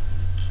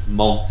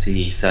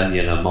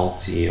multi-cellular,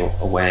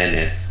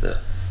 multi-awareness that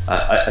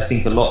I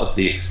think a lot of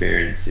the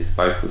experiences,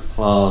 both with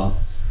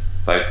plants,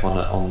 both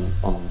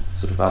on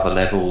sort of other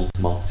levels,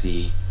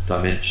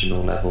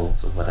 multi-dimensional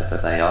levels or whatever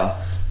they are,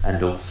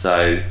 and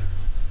also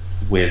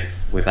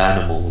with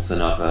animals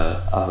and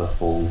other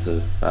forms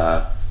of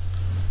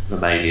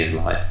mammalian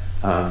life.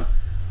 I've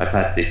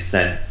had this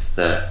sense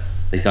that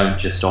they don't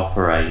just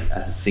operate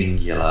as a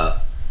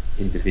singular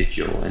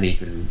individual, and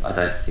even I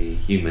don't see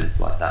humans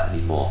like that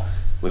anymore.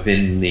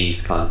 Within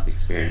these kinds of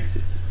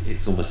experiences,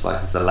 it's almost like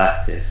there's a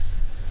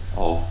lattice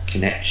of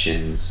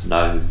connections,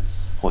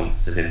 nodes,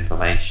 points of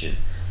information,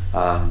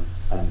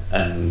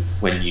 and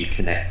when you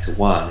connect to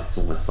one, it's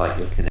almost like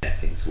you're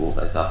connecting to all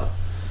those other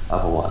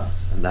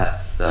ones, and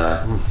that's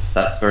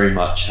very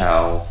much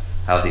how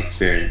the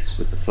experience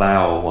with the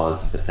flower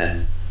was. But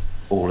then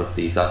all of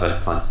these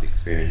other kinds of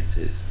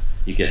experiences,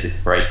 you get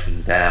this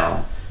breaking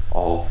down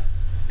of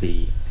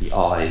the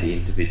I, the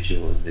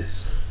individual, and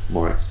this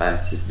more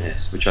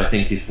expansiveness, which I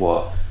think is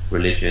what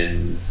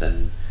religions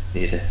and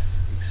near-death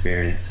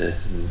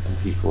experiences and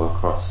people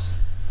across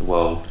the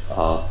world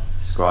are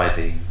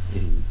describing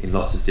in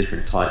lots of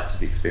different types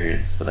of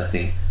experience. But I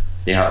think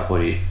the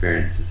out-of-body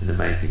experience is an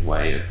amazing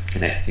way of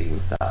connecting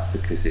with that,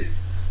 because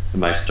it's the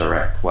most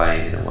direct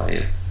way, in a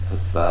way,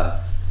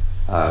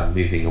 of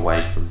moving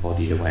away from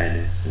body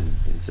awareness and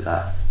into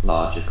that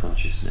larger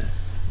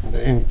consciousness.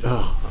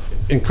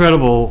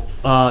 Incredible.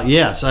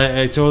 Yes,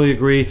 I totally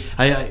agree.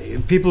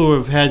 People who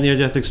have had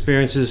near-death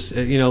experiences,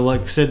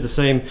 like said the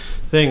same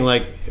thing.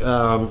 Like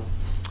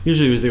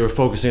usually it was they were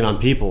focusing on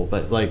people,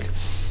 but like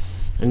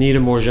Anita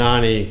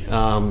Morjani,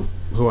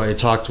 who I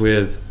talked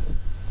with,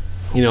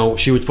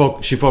 she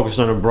focused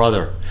on her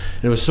brother,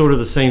 and it was sort of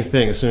the same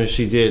thing. As soon as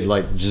she did,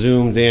 like,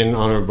 zoomed in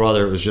on her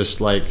brother, it was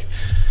just like,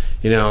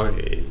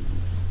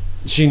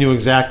 she knew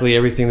exactly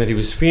everything that he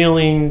was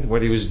feeling,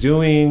 what he was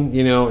doing.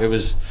 It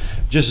was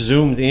just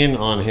zoomed in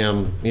on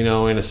him, in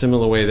a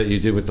similar way that you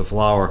did with the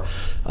flower.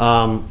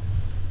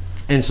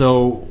 And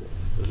so,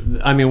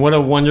 I mean, what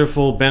a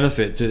wonderful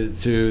benefit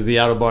to the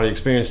out-of-body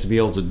experience to be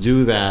able to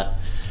do that.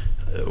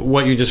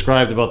 What you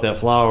described about that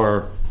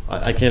flower,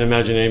 I can't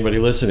imagine anybody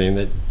listening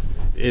that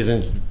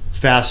isn't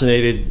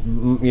fascinated.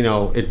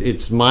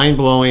 It's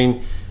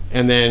mind-blowing,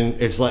 and then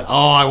it's like,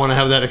 oh, I want to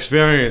have that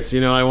experience.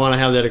 I want to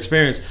have that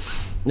experience.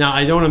 Now,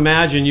 I don't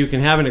imagine you can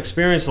have an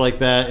experience like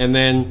that and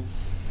then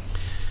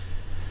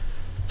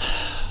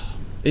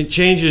it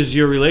changes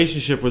your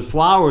relationship with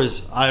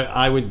flowers,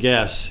 I would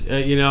guess.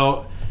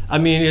 I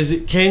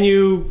mean, can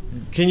you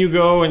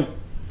go and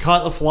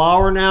cut a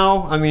flower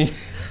now? I mean,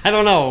 I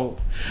don't know.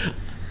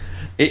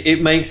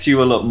 It makes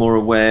you a lot more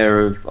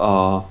aware of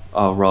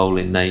our role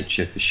in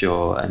nature, for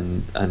sure,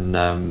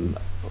 and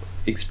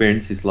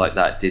experiences like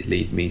that did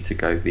lead me to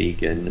go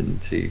vegan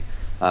and to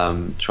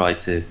try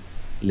to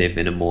live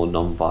in a more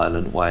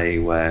non-violent way,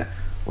 where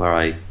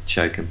I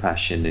show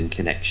compassion and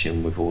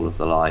connection with all of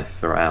the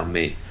life around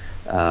me,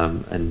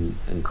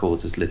 and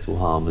cause as little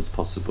harm as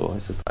possible, I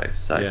suppose.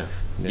 So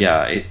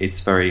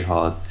it's very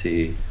hard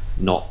to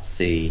not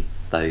see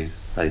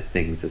those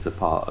things as a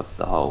part of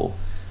the whole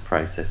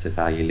process of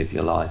how you live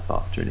your life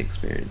after an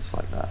experience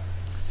like that.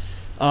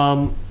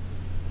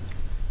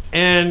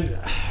 And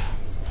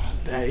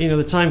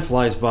the time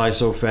flies by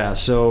so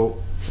fast.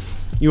 So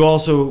you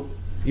also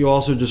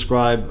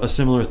describe a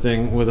similar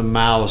thing with a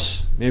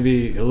mouse.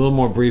 Maybe a little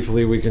more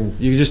briefly, you can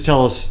just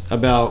tell us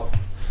about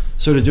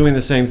sort of doing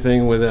the same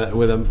thing with a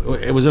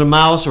was it a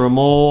mouse or a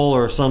mole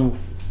or something,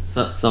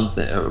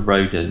 a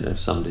rodent of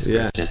some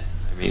description. Yeah.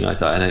 I mean, I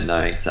don't know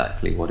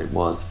exactly what it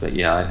was, but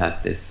yeah, I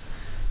had this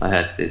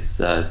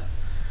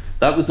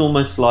that was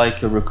almost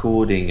like a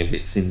recording of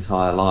its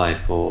entire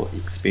life, or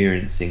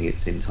experiencing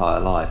its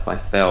entire life. I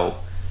felt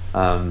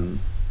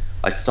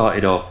I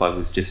started off, I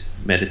was just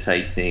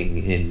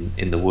meditating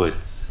in the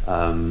woods,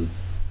 and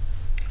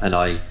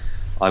I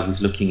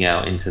was looking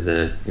out into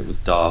it was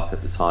dark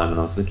at the time, and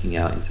I was looking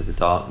out into the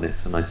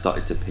darkness, and I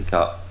started to pick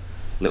up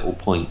little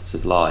points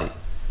of light,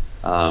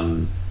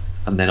 and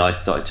then I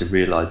started to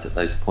realise that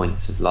those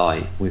points of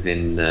light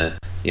within the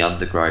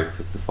undergrowth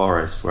of the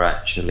forest were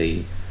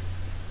actually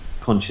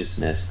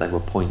consciousness. They were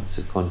points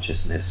of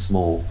consciousness,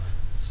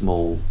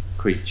 small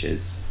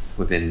creatures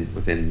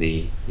within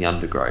the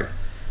undergrowth.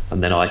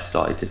 And then I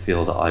started to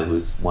feel that I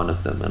was one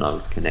of them, and I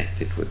was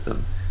connected with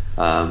them.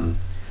 And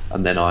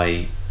then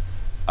I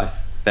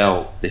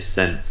felt this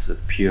sense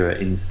of pure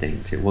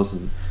instinct. It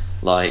wasn't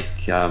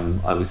like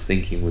I was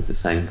thinking with the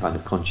same kind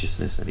of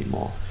consciousness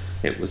anymore.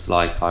 It was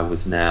like I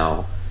was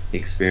now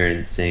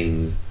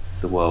experiencing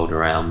the world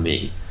around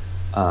me.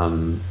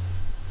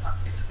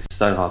 It's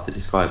so hard to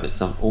describe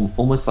it.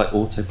 Almost like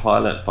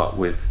autopilot, but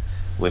with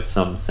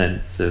some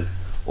sense of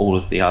all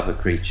of the other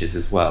creatures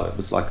as well. It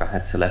was like I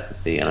had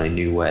telepathy, and I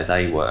knew where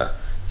they were,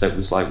 So it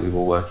was like we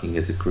were working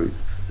as a group,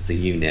 as a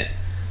unit.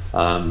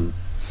 And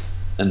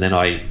then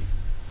I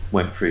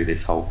went through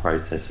this whole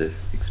process of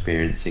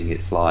experiencing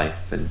its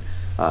life and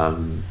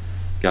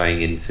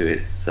going into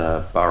its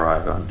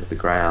burrow under the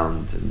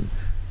ground, and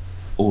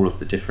all of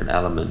the different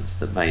elements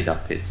that made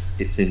up its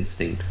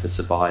instinct for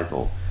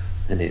survival,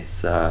 and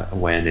its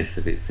awareness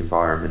of its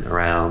environment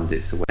around,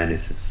 its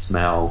awareness of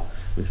smell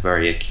was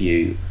very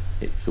acute,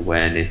 its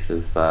awareness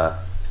of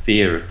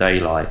fear of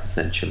daylight,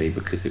 essentially,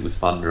 because it was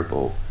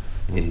vulnerable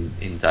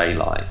in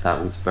daylight.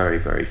 That was very,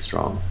 very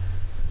strong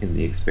in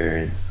the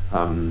experience.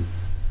 And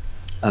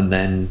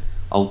then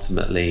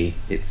ultimately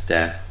its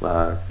death,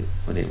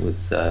 when it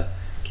was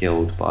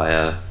killed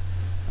by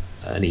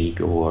an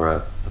eagle or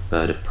a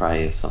bird of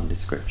prey of some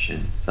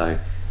description. So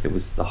it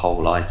was the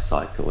whole life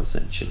cycle,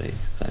 essentially.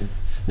 So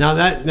now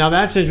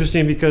that's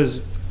interesting,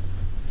 because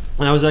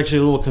I was actually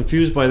a little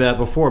confused by that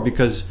before,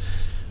 because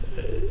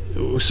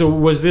so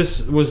was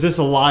this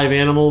a live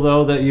animal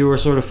though that you were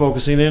sort of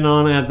focusing in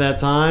on at that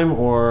time,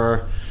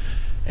 or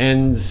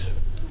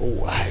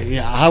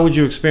how would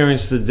you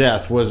experience the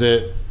death? Was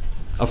it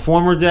a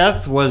former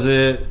death? Was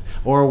it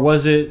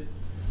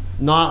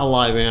not a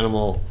live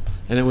animal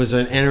and it was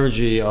an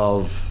energy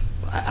of,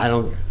 I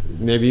don't,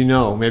 maybe you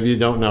know, maybe you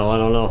don't know, I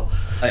don't know.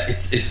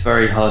 It's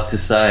very hard to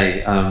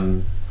say.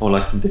 All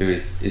I can do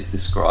is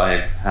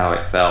describe how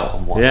it felt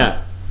and what.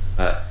 Yeah.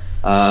 But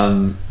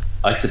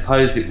I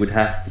suppose it would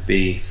have to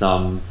be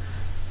some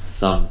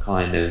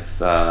kind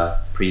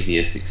of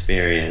previous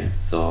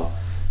experience, or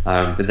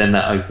but then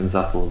that opens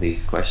up all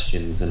these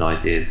questions and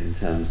ideas in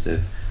terms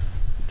of,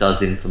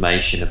 does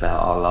information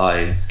about our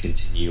lives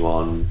continue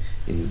on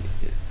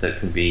that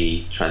can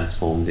be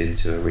transformed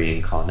into a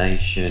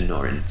reincarnation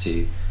or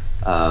into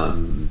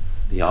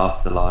the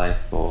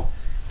afterlife, or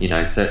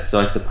so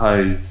I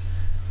suppose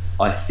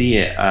I see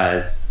it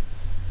as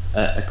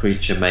a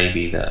creature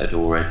maybe that had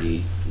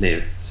already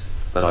lived,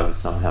 but I was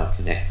somehow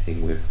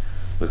connecting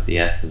with the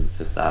essence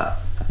of that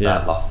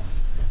life.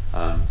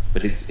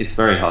 But it's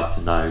very hard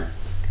to know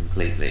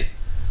completely.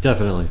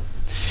 Definitely.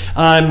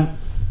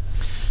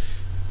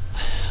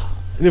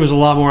 There was a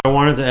lot more I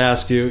wanted to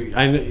ask you.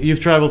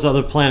 You've traveled to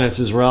other planets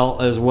as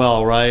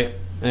well, right?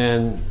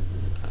 And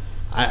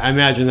I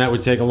imagine that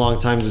would take a long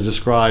time to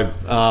describe.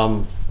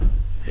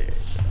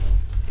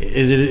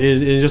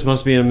 It just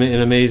must be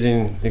an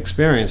amazing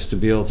experience to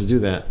be able to do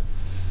that.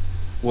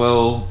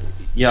 Well,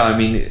 yeah, I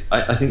mean,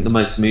 I think the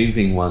most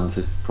moving ones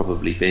have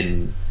probably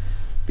been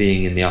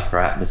being in the upper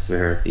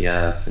atmosphere of the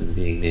Earth and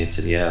being near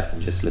to the Earth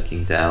and just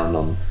looking down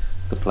on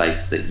the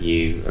place that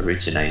you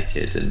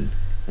originated, and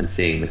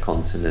seeing the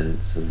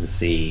continents and the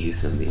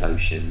seas and the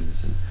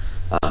oceans,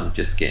 and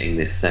just getting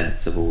this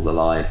sense of all the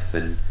life,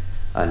 and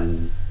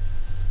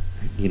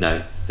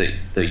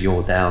that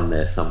you're down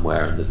there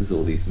somewhere and that there's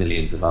all these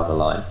millions of other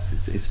lives.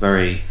 It's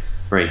very,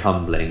 very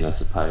humbling, I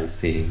suppose,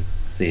 seeing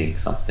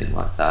something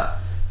like that.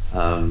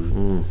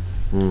 In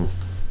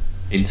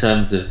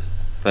terms of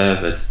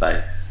further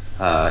space,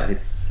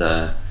 it's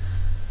I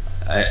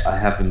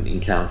haven't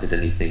encountered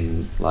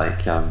anything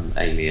like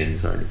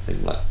aliens or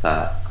anything like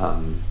that.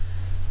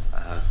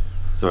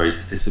 Sorry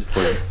to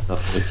disappoint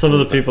some of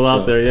the people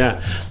out there,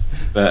 yeah.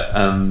 But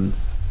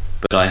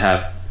I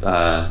have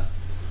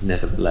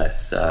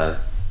nevertheless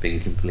been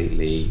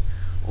completely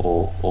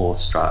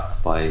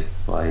awestruck by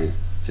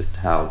just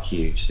how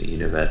huge the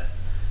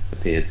universe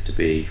appears to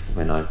be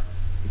when I've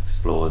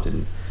explored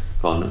and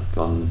gone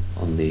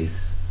on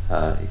these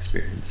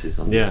experiences,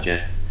 on these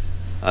journeys.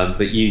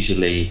 But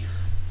usually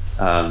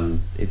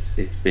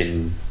it's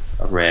been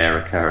a rare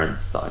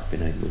occurrence that I've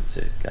been able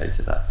to go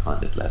to that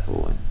kind of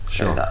level and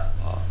go that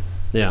far.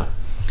 Yeah.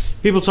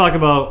 People talk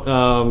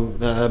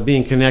about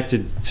being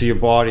connected to your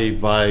body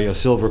by a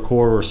silver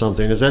cord or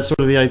something. Is that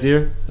sort of the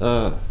idea?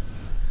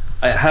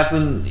 I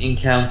haven't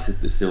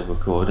encountered the silver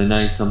cord. I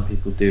know some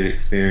people do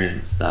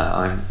experience that.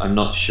 I'm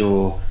not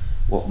sure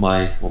what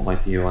my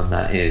view on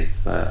that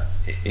is, but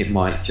it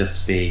might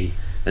just be,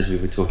 as we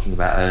were talking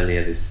about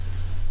earlier, this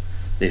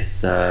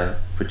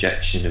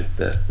projection of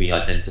that we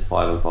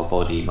identify with our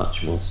body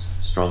much more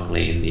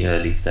strongly in the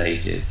early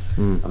stages,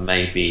 and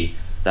maybe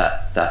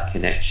that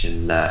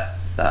connection, that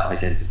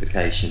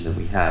identification that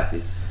we have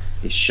is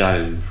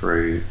shown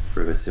through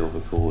a silver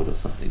cord or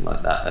something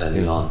like that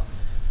early on.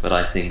 But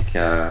I think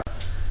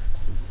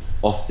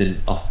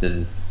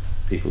often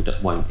people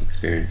won't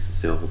experience the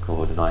silver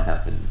cord, and I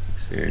haven't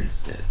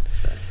experienced it.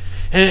 So.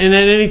 And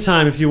at any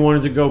time, if you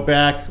wanted to go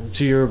back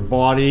to your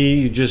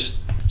body, you just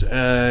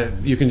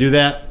you can do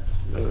that.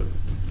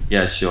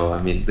 Yeah, sure.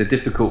 I mean, the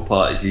difficult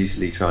part is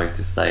usually trying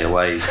to stay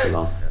away for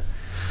longer.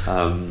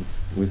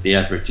 With the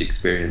average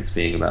experience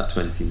being about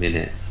 20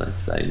 minutes, I'd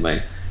say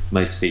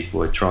most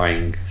people are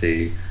trying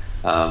to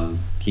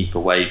keep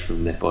away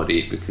from their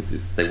body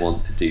because they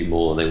want to do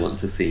more, they want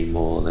to see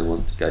more, they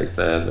want to go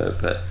further.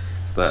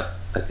 But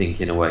I think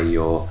in a way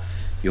your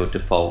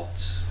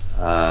default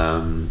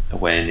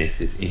awareness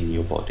is in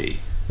your body.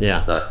 Yeah.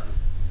 So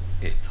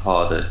it's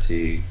harder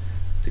to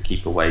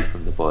keep away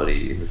from the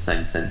body in the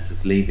same sense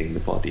as leaving the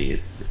body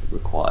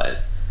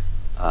requires.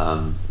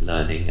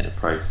 learning and a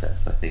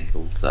process. I think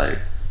also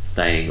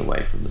staying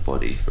away from the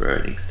body for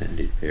an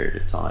extended period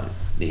of time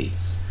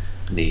needs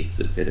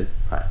a bit of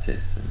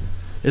practice. And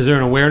is there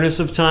an awareness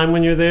of time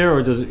when you're there,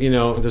 or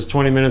does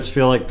 20 minutes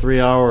feel like 3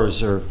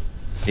 hours? Or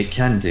it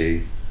can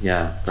do,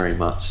 yeah, very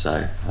much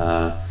so.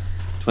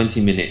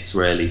 20 minutes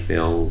rarely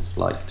feels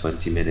like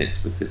 20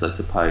 minutes, because I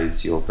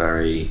suppose you're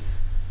very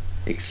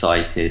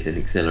excited and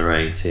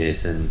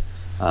exhilarated, and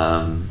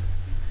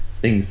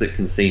things that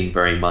can seem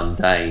very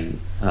mundane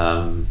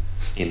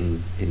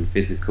in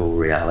physical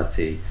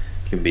reality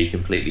can be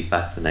completely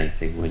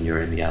fascinating when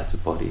you're in the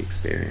out-of-body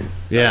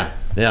experience. So. Yeah,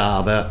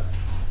 I'll bet.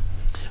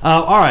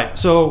 All right,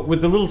 so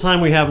with the little time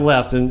we have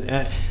left,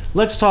 and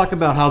let's talk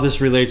about how this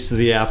relates to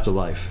the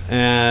afterlife.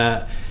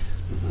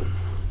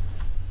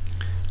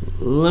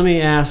 Let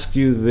me ask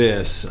you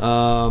this.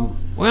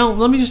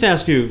 Let me just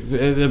ask you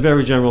a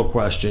very general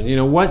question.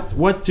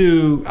 What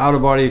do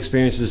out-of-body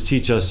experiences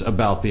teach us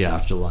about the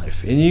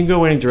afterlife? And you can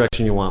go any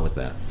direction you want with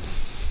that.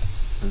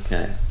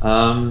 Okay.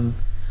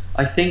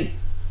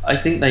 I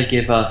think they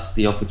give us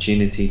the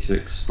opportunity to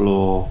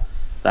explore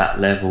that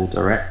level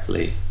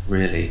directly.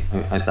 Really,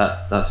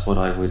 that's what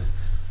I would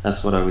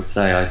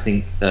say. I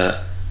think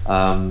that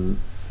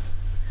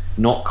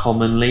not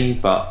commonly,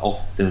 but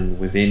often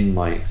within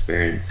my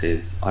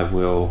experiences, I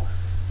will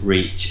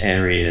reach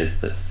areas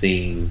that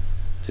seem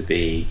to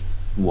be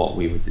what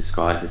we would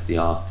describe as the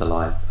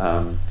afterlife.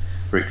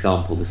 For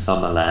example, the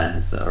summer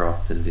lands that are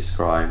often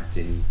described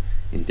in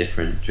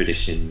different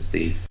traditions.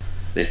 This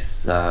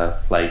place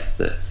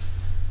that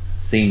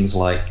seems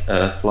like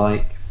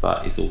Earth-like,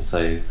 but is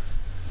also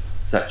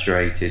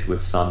saturated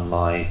with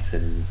sunlight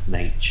and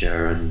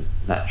nature and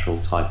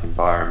natural type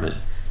environment,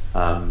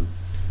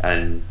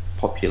 and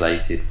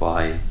populated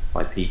by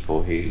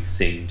people who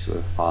seem to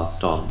have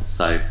passed on.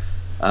 So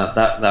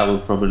that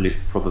would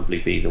probably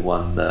be the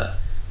one that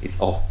is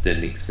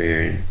often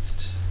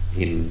experienced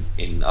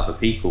in other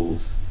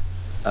people's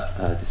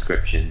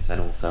descriptions,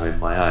 and also in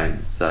my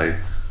own. So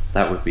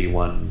that would be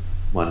one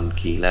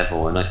key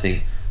level, and I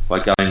think by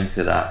going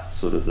to that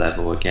sort of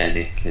level again,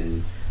 it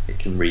can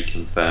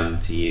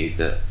reconfirm to you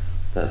that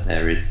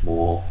there is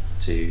more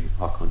to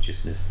our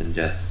consciousness than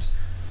just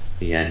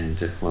the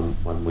end of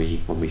when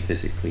we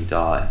physically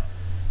die.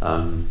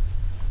 And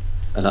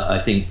I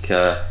think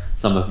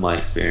some of my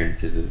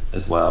experiences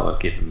as well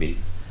have given me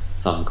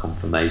some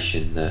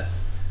confirmation that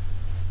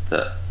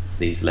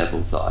these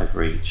levels that I've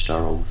reached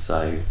are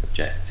also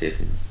objective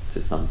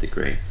to some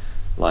degree.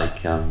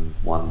 Like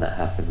one that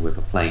happened with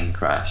a plane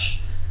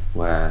crash,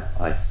 where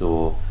I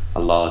saw a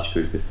large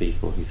group of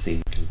people who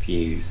seemed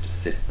confused,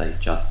 as if they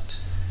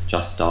just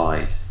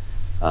died,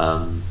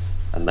 and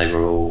they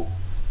were all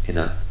in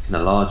a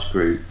large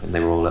group, and they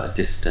were all at a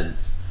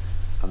distance,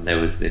 and there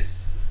was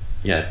this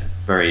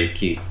very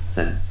acute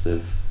sense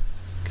of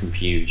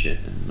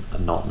confusion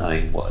and not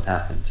knowing what had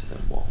happened to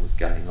them, what was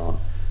going on.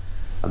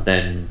 And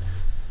then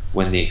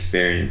when the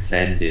experience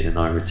ended and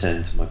I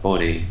returned to my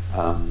body,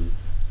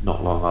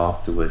 not long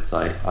afterwards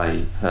I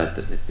heard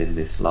that there'd been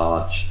this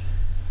large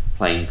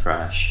plane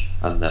crash,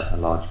 and that a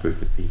large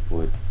group of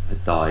people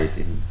had died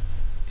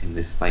in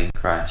this plane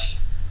crash.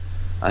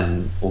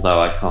 And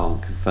although I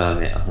can't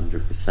confirm it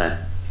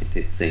 100%, it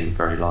did seem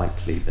very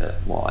likely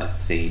that what I'd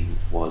seen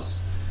was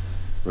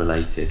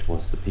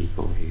the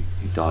people who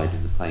died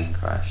in the plane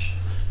crash.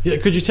 Yeah,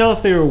 could you tell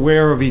if they were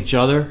aware of each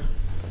other?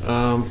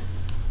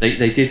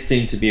 They did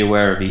seem to be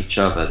aware of each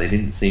other. They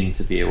didn't seem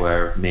to be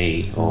aware of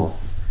me, or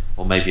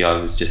maybe I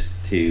was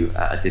just too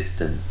at a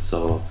distance,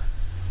 or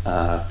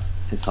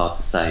it's hard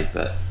to say,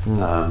 but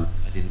I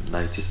didn't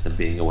notice them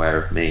being aware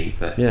of me,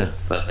 but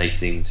they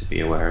seemed to be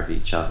aware of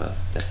each other,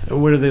 definitely.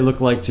 What did they look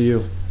like to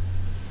you?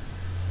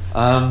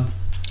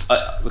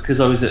 Because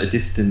I was at a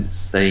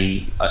distance,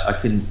 I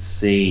couldn't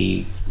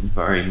see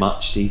very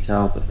much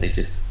detail, but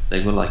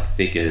they were like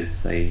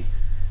figures. I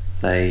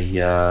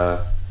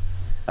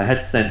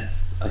had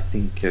sense, I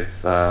think,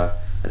 of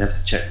I'd have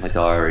to check my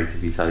diary to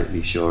be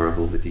totally sure of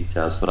all the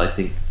details, but I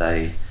think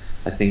they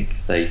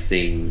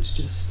seemed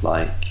just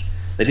like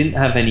they didn't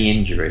have any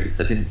injuries.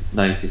 I didn't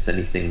notice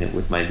anything that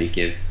would maybe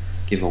give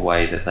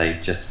away that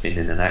they'd just been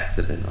in an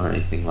accident or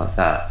anything like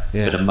that.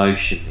 Yeah. But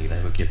emotionally,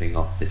 they were giving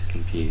off this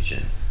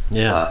confusion.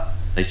 Yeah,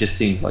 they just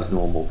seemed like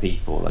normal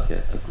people, like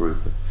a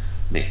group of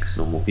mixed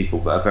normal people,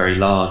 but a very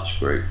large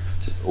group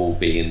to all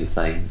be in the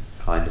same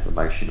kind of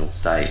emotional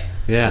state.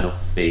 Yeah, and all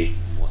be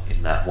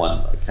in that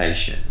one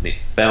location. And it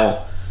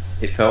felt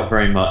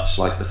very much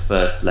like the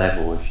first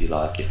level, if you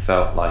like. It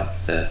felt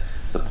like the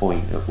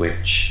point at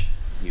which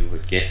you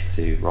would get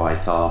to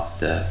right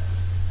after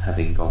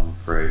having gone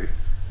through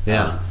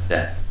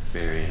death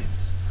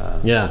experience.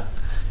 And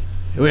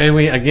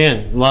we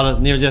again, a lot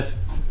of near-death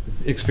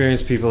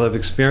experienced people have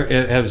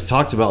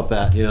talked about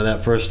that.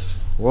 That first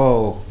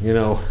whoa,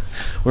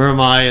 where am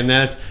I? And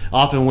that's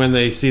often when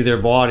they see their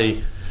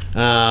body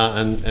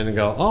and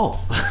go, oh.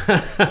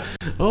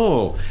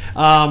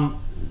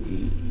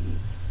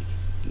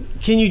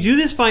 Can you do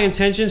this by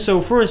intention?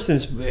 So, for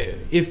instance,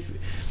 if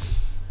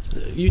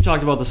you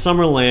talked about the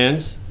summer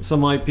lands.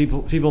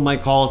 People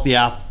might call it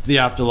the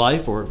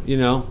afterlife, or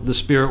the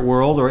spirit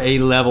world, or a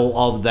level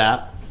of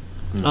that.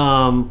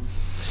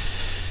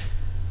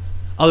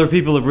 Other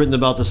people have written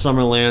about the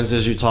summer lands,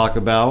 as you talk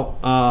about,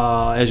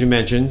 as you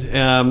mentioned.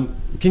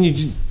 Can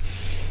you?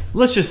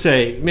 Let's just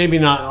say, maybe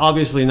not,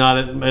 obviously not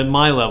at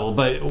my level,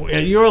 but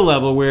at your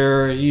level,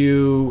 where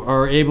you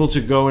are able to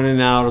go in and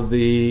out of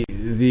the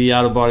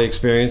out of body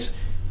experience.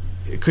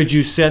 Could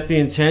you set the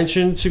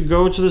intention to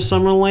go to the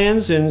summer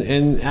lands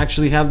and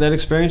actually have that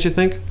experience, you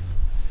think?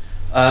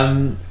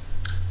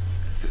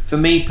 For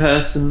me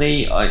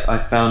personally, I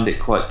found it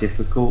quite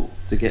difficult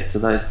to get to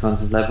those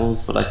kinds of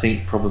levels, but I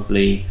think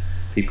probably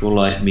people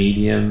like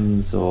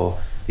mediums or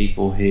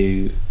people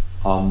who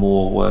are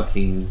more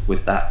working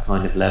with that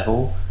kind of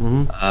level,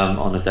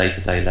 on a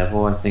day-to-day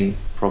level, I think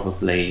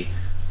probably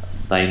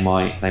they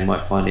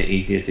might find it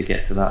easier to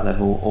get to that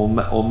level,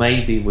 or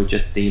maybe we're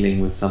just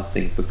dealing with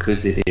something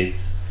because it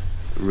is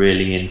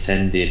really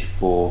intended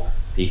for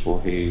people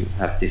who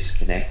have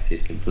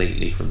disconnected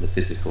completely from the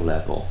physical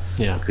level,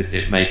 because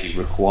it maybe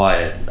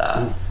requires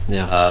that.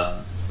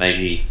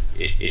 Maybe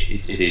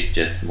it is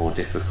just more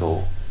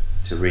difficult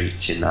to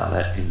reach in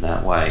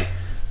that way.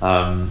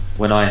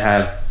 When I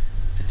have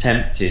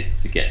attempted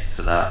to get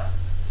to that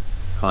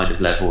kind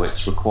of level,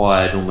 it's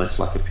required almost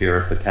like a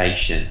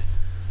purification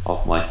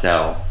of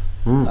myself.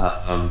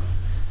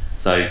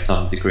 So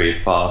some degree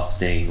of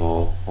fasting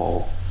or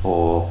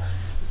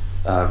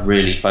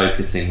really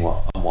focusing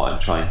on what I'm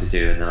trying to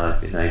do, and then I've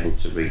been able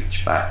to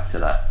reach back to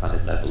that kind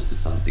of level to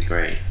some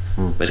degree.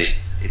 But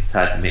it's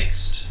had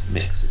mixed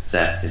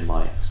success in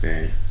my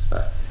experience.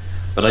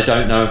 But I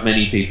don't know of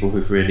many people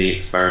who've really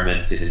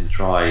experimented and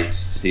tried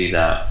to do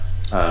that.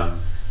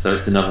 So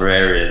it's another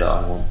area that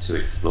I want to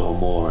explore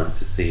more, and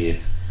to see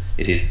if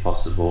it is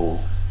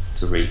possible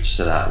to reach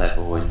to that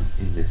level in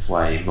this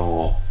way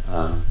more.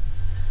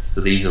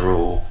 So these are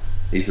all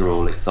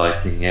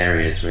exciting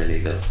areas really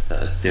that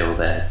are still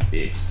there to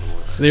be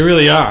explored. They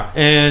really are,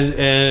 and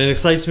it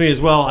excites me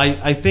as well.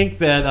 I think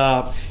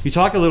that you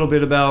talk a little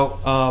bit about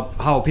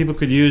how people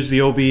could use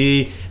the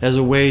OBE as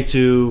a way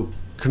to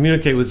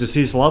communicate with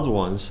deceased loved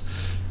ones.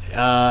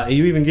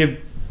 You even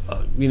give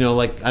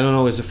like, I don't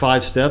know, is it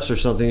 5 steps or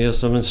something,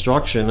 some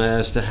instruction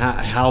as to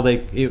how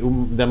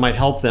that might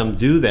help them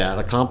do that,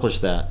 accomplish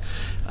that.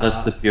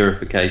 That's the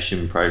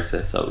purification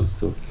process I was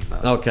talking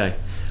about. Okay.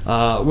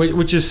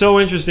 Which is so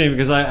interesting,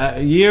 because I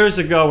years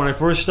ago, when I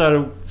first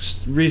started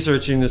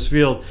researching this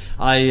field,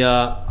 I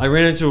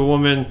ran into a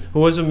woman who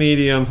was a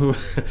medium, who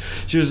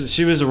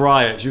she was a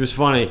riot. She was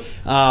funny,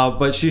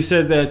 but she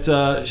said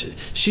that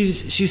she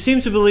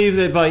seemed to believe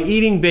that by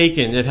eating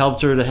bacon it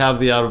helped her to have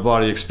the out of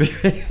body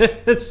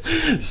experience.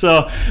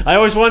 So I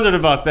always wondered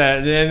about that.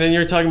 And then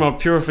you're talking about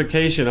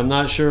purification. I'm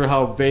not sure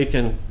how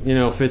bacon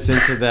fits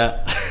into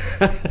that.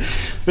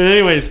 But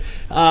anyways.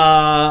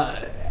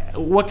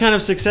 What kind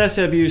of success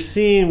have you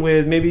seen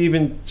with maybe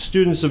even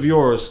students of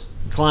yours,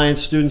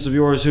 students of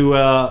yours who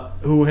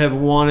have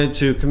wanted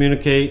to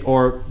communicate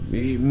or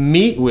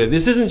meet with?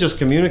 This isn't just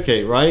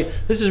communicate, right?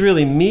 This is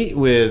really meet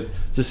with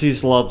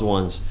deceased loved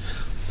ones.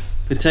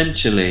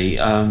 Potentially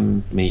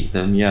meet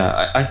them,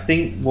 yeah. I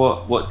think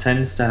what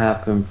tends to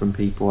happen from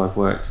people I've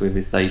worked with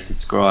is they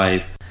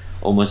describe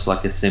almost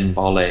like a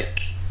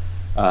symbolic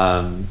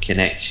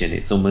connection.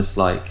 It's almost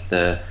like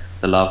the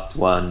loved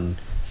one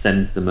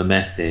sends them a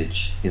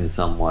message in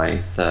some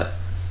way that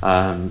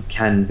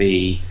can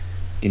be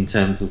in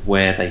terms of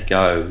where they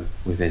go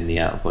within the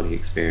out-of-body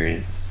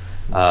experience.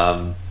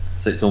 So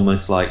it's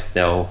almost like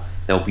they'll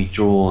be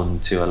drawn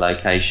to a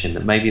location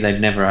that maybe they've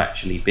never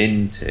actually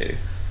been to,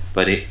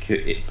 but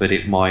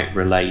it might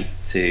relate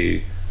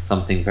to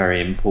something very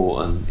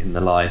important in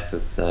the life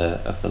of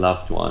the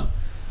loved one,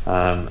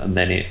 and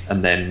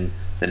then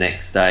the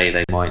next day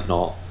they might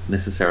not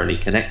necessarily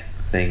connect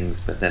things,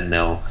 but then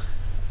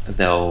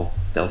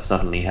they'll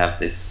suddenly have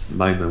this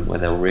moment where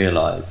they'll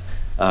realise.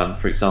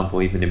 For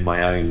example, even in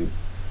my own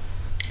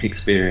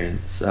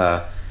experience,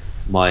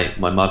 my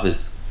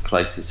mother's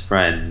closest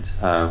friend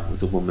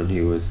was a woman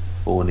who was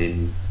born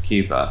in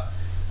Cuba.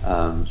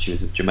 She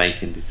was of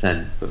Jamaican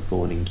descent, but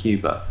born in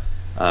Cuba.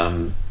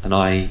 And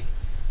I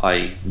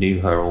knew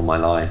her all my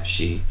life.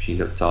 She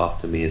looked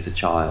after me as a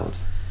child,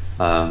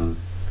 and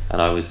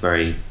I was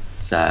very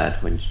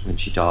sad when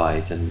she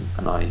died, and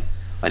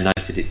I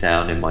noted it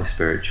down in my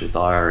spiritual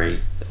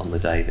diary on the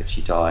day that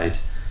she died,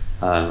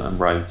 and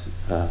wrote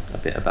a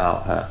bit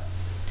about her.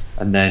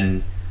 And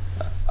then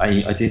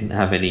I didn't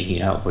have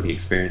any out-of-body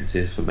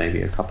experiences for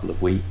maybe a couple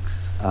of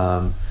weeks,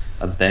 and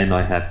then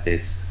I had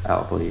this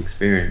out-of-body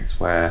experience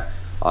where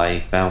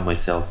I found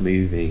myself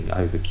moving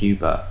over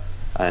Cuba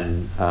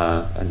and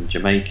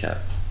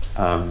Jamaica,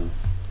 and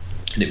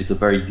it was a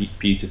very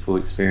beautiful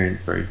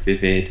experience, very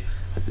vivid.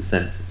 I had the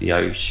sense of the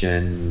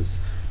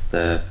oceans,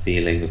 the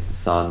feeling of the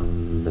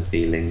sun, the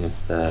feeling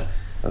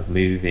of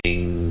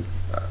moving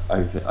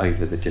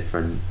over the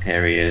different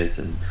areas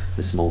and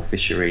the small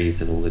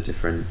fisheries and all the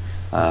different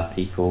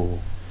people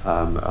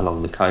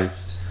along the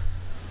coast.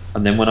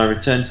 And then when I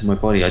returned to my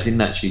body, I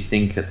didn't actually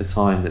think at the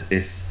time that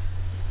this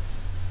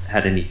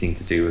had anything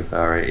to do with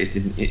her. I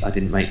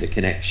didn't make the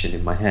connection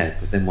in my head.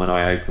 But then when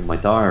I opened my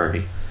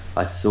diary,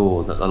 I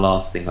saw that the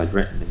last thing I'd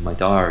written in my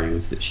diary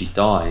was that she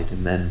died.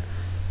 And then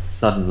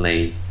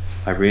suddenly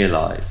I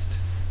realised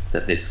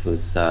that this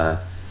was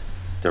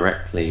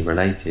directly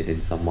related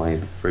in some way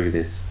through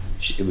this.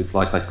 It was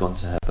like I'd gone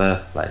to her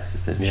birthplace,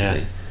 essentially.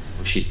 Yeah.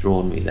 Or she'd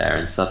drawn me there,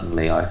 and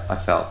suddenly I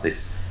felt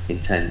this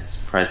intense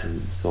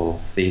presence or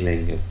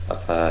feeling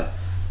of her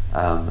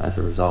as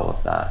a result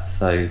of that.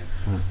 So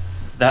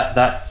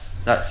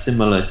that's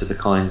similar to the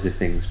kinds of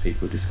things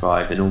people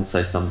describe, and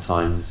also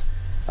sometimes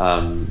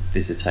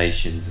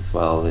visitations as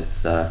well.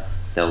 It's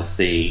they'll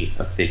see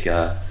a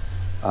figure,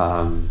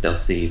 they'll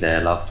see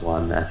their loved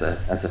one as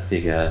a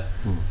figure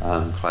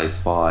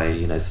close by,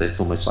 you know, so it's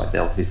almost like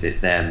they'll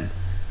visit them.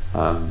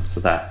 So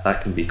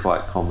that can be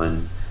quite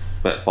common,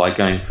 but by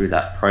going through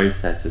that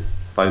process of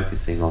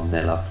focusing on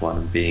their loved one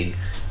and being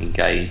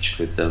engaged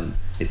with them,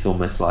 it's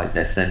almost like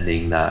they're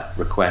sending that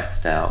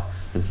request out.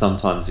 And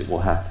sometimes it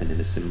will happen in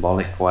a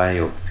symbolic way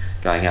or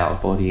going out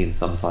of body, and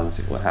sometimes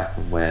it will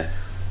happen where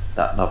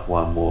that loved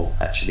one will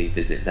actually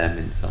visit them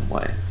in some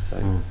way.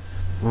 So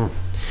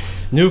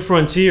New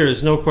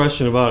frontiers, no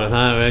question about it,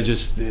 huh? I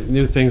just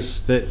new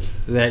things that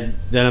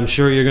I'm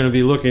sure you're going to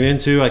be looking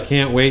into. I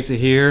can't wait to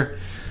hear.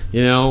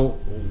 You know,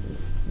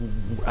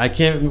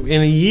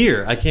 in a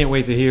year, I can't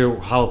wait to hear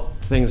how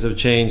things have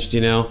changed,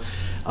 you know,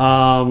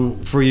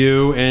 for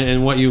you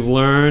and what you've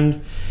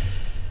learned.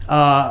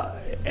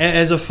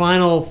 As a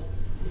final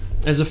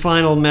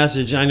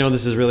message, I know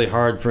this is really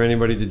hard for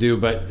anybody to do,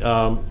 but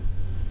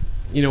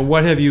you know,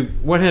 what have you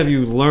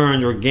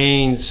learned or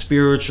gained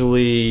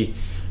spiritually?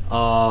 You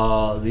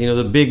know,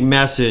 the big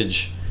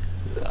message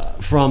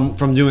from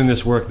doing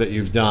this work that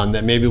you've done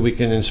that maybe we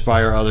can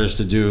inspire others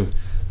to do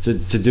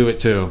it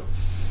too.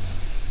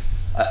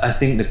 I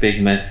think the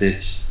big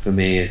message for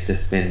me has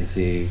just been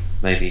to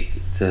maybe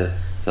to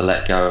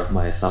let go of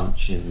my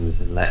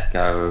assumptions and let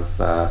go of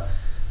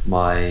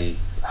my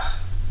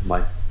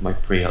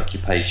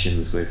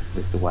preoccupations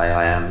with the way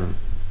I am.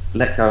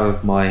 Let go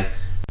of my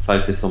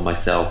focus on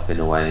myself in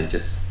a way, and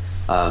just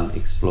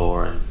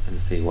explore and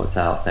see what's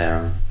out there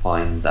and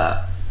find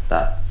that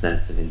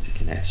sense of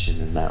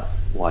interconnection and that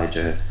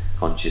wider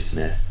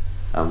consciousness.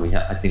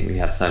 I think we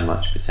have so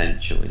much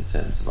potential in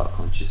terms of our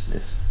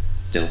consciousness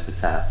still to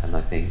tap, and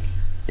I think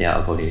the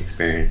out-of-body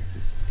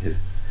experience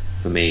is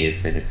for me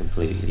has been a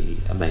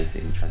completely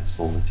amazing,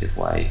 transformative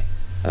way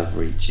of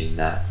reaching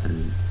that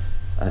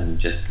and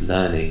just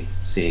learning,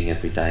 seeing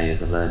every day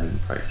as a learning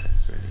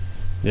process, really.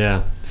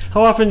 Yeah.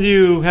 How often do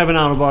you have an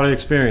out-of-body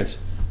experience?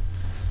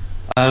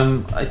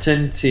 I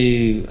tend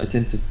to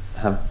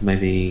have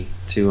maybe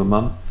 2 a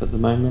month at the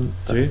moment.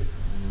 That's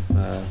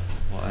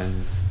what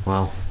I'm.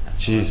 Wow.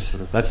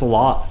 Jeez, that's a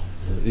lot.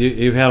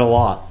 You've had a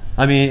lot.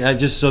 I mean,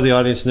 just so the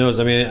audience knows,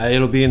 I mean,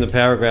 it'll be in the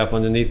paragraph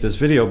underneath this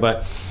video,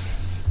 but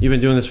you've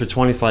been doing this for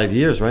 25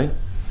 years, right?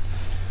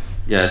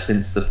 Yeah,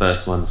 since the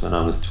first ones when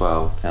I was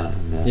 12,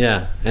 counting now.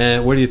 Yeah,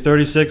 and what are you,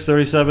 36,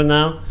 37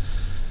 now?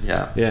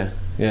 Yeah.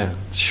 Yeah.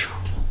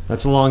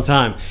 That's a long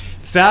time.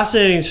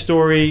 Fascinating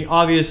story.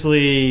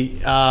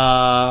 Obviously,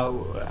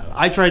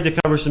 I tried to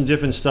cover some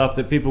different stuff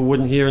that people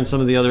wouldn't hear in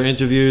some of the other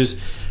interviews.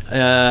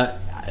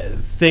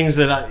 Things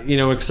that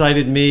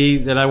excited me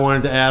that I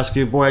wanted to ask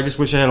you. Boy, I just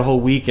wish I had a whole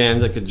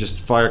weekend. I could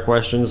just fire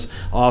questions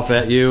off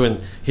at you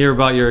and hear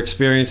about your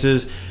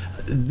experiences.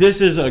 This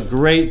is a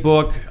great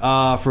book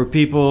for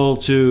people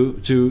to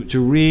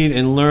read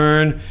and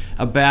learn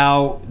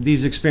about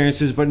these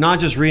experiences, but not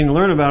just read and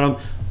learn about them.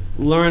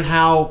 Learn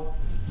how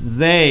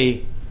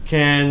they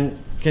can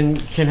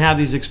have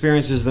these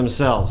experiences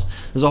themselves.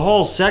 There's a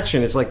whole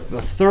section, it's like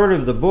a third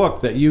of the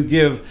book, that you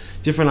give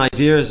different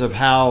ideas of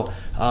how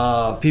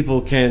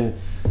people can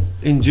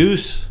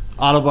induce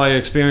out-of-body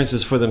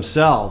experiences for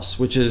themselves,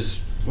 which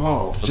is,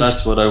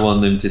 that's what I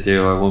want them to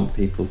do. I want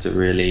people to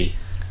really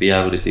be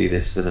able to do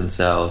this for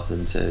themselves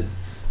and to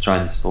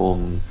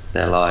transform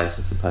their lives,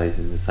 I suppose,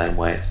 in the same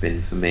way it's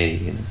been for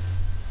me. And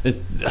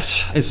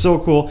it's so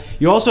cool.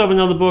 You also have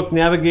another book,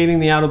 Navigating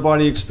the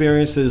Out-of-Body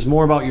Experience, that is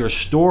more about your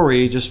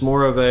story, just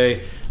more of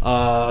a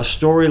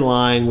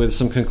storyline with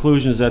some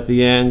conclusions at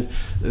the end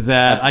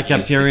that I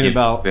kept hearing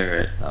about.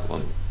 Spirit, that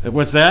one.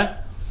 What's that?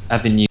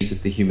 Avenues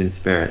of the Human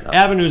Spirit.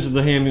 Avenues of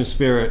the Human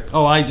Spirit.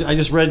 Oh, I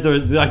just read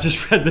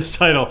this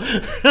title.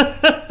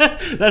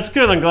 That's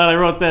good. I'm glad I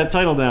wrote that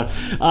title down.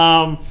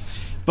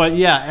 But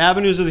yeah,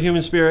 Avenues of the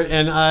Human Spirit,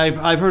 and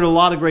I've heard a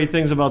lot of great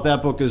things about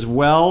that book as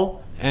well.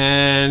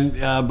 And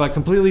but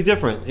completely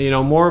different,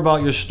 more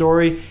about your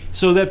story,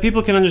 so that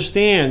people can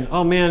understand,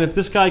 oh man, if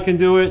this guy can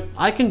do it,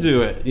 I can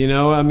do it.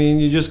 I mean,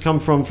 you just come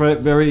from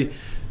very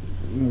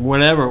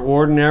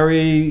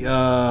ordinary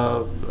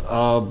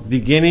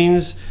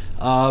beginnings.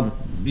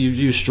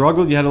 You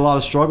struggled, you had a lot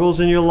of struggles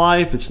in your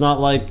life. It's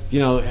not like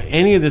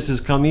any of this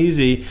has come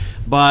easy,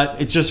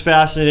 but it's just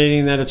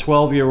fascinating that a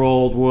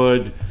 12-year-old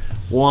would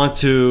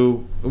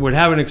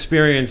have an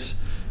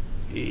experience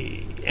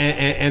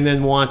and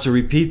then want to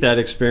repeat that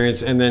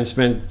experience and then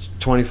spend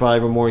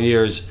 25 or more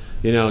years,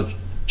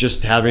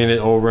 just having it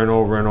over and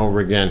over and over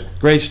again.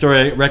 Great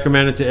story. I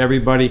recommend it to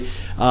everybody.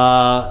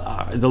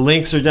 The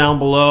links are down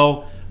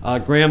below.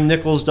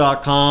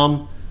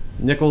 GrahamNichols.com.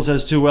 Nichols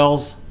has 2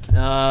 L's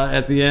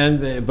at the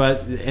end,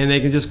 and they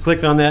can just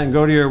click on that and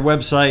go to your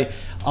website.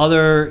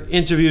 Other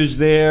interviews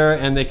there,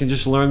 and they can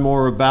just learn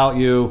more about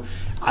you.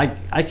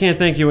 I can't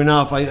thank you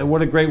enough.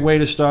 What a great way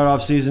to start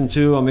off season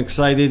 2. I'm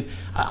excited.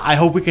 I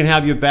hope we can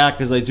have you back,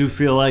 because I do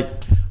feel like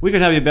we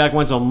could have you back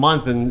once a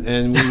month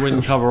and we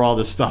wouldn't cover all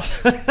this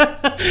stuff.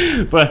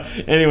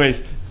 But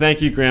anyways,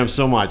 thank you, Graham,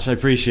 so much. I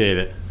appreciate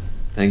it.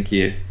 Thank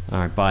you. All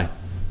right, bye.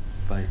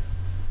 Bye.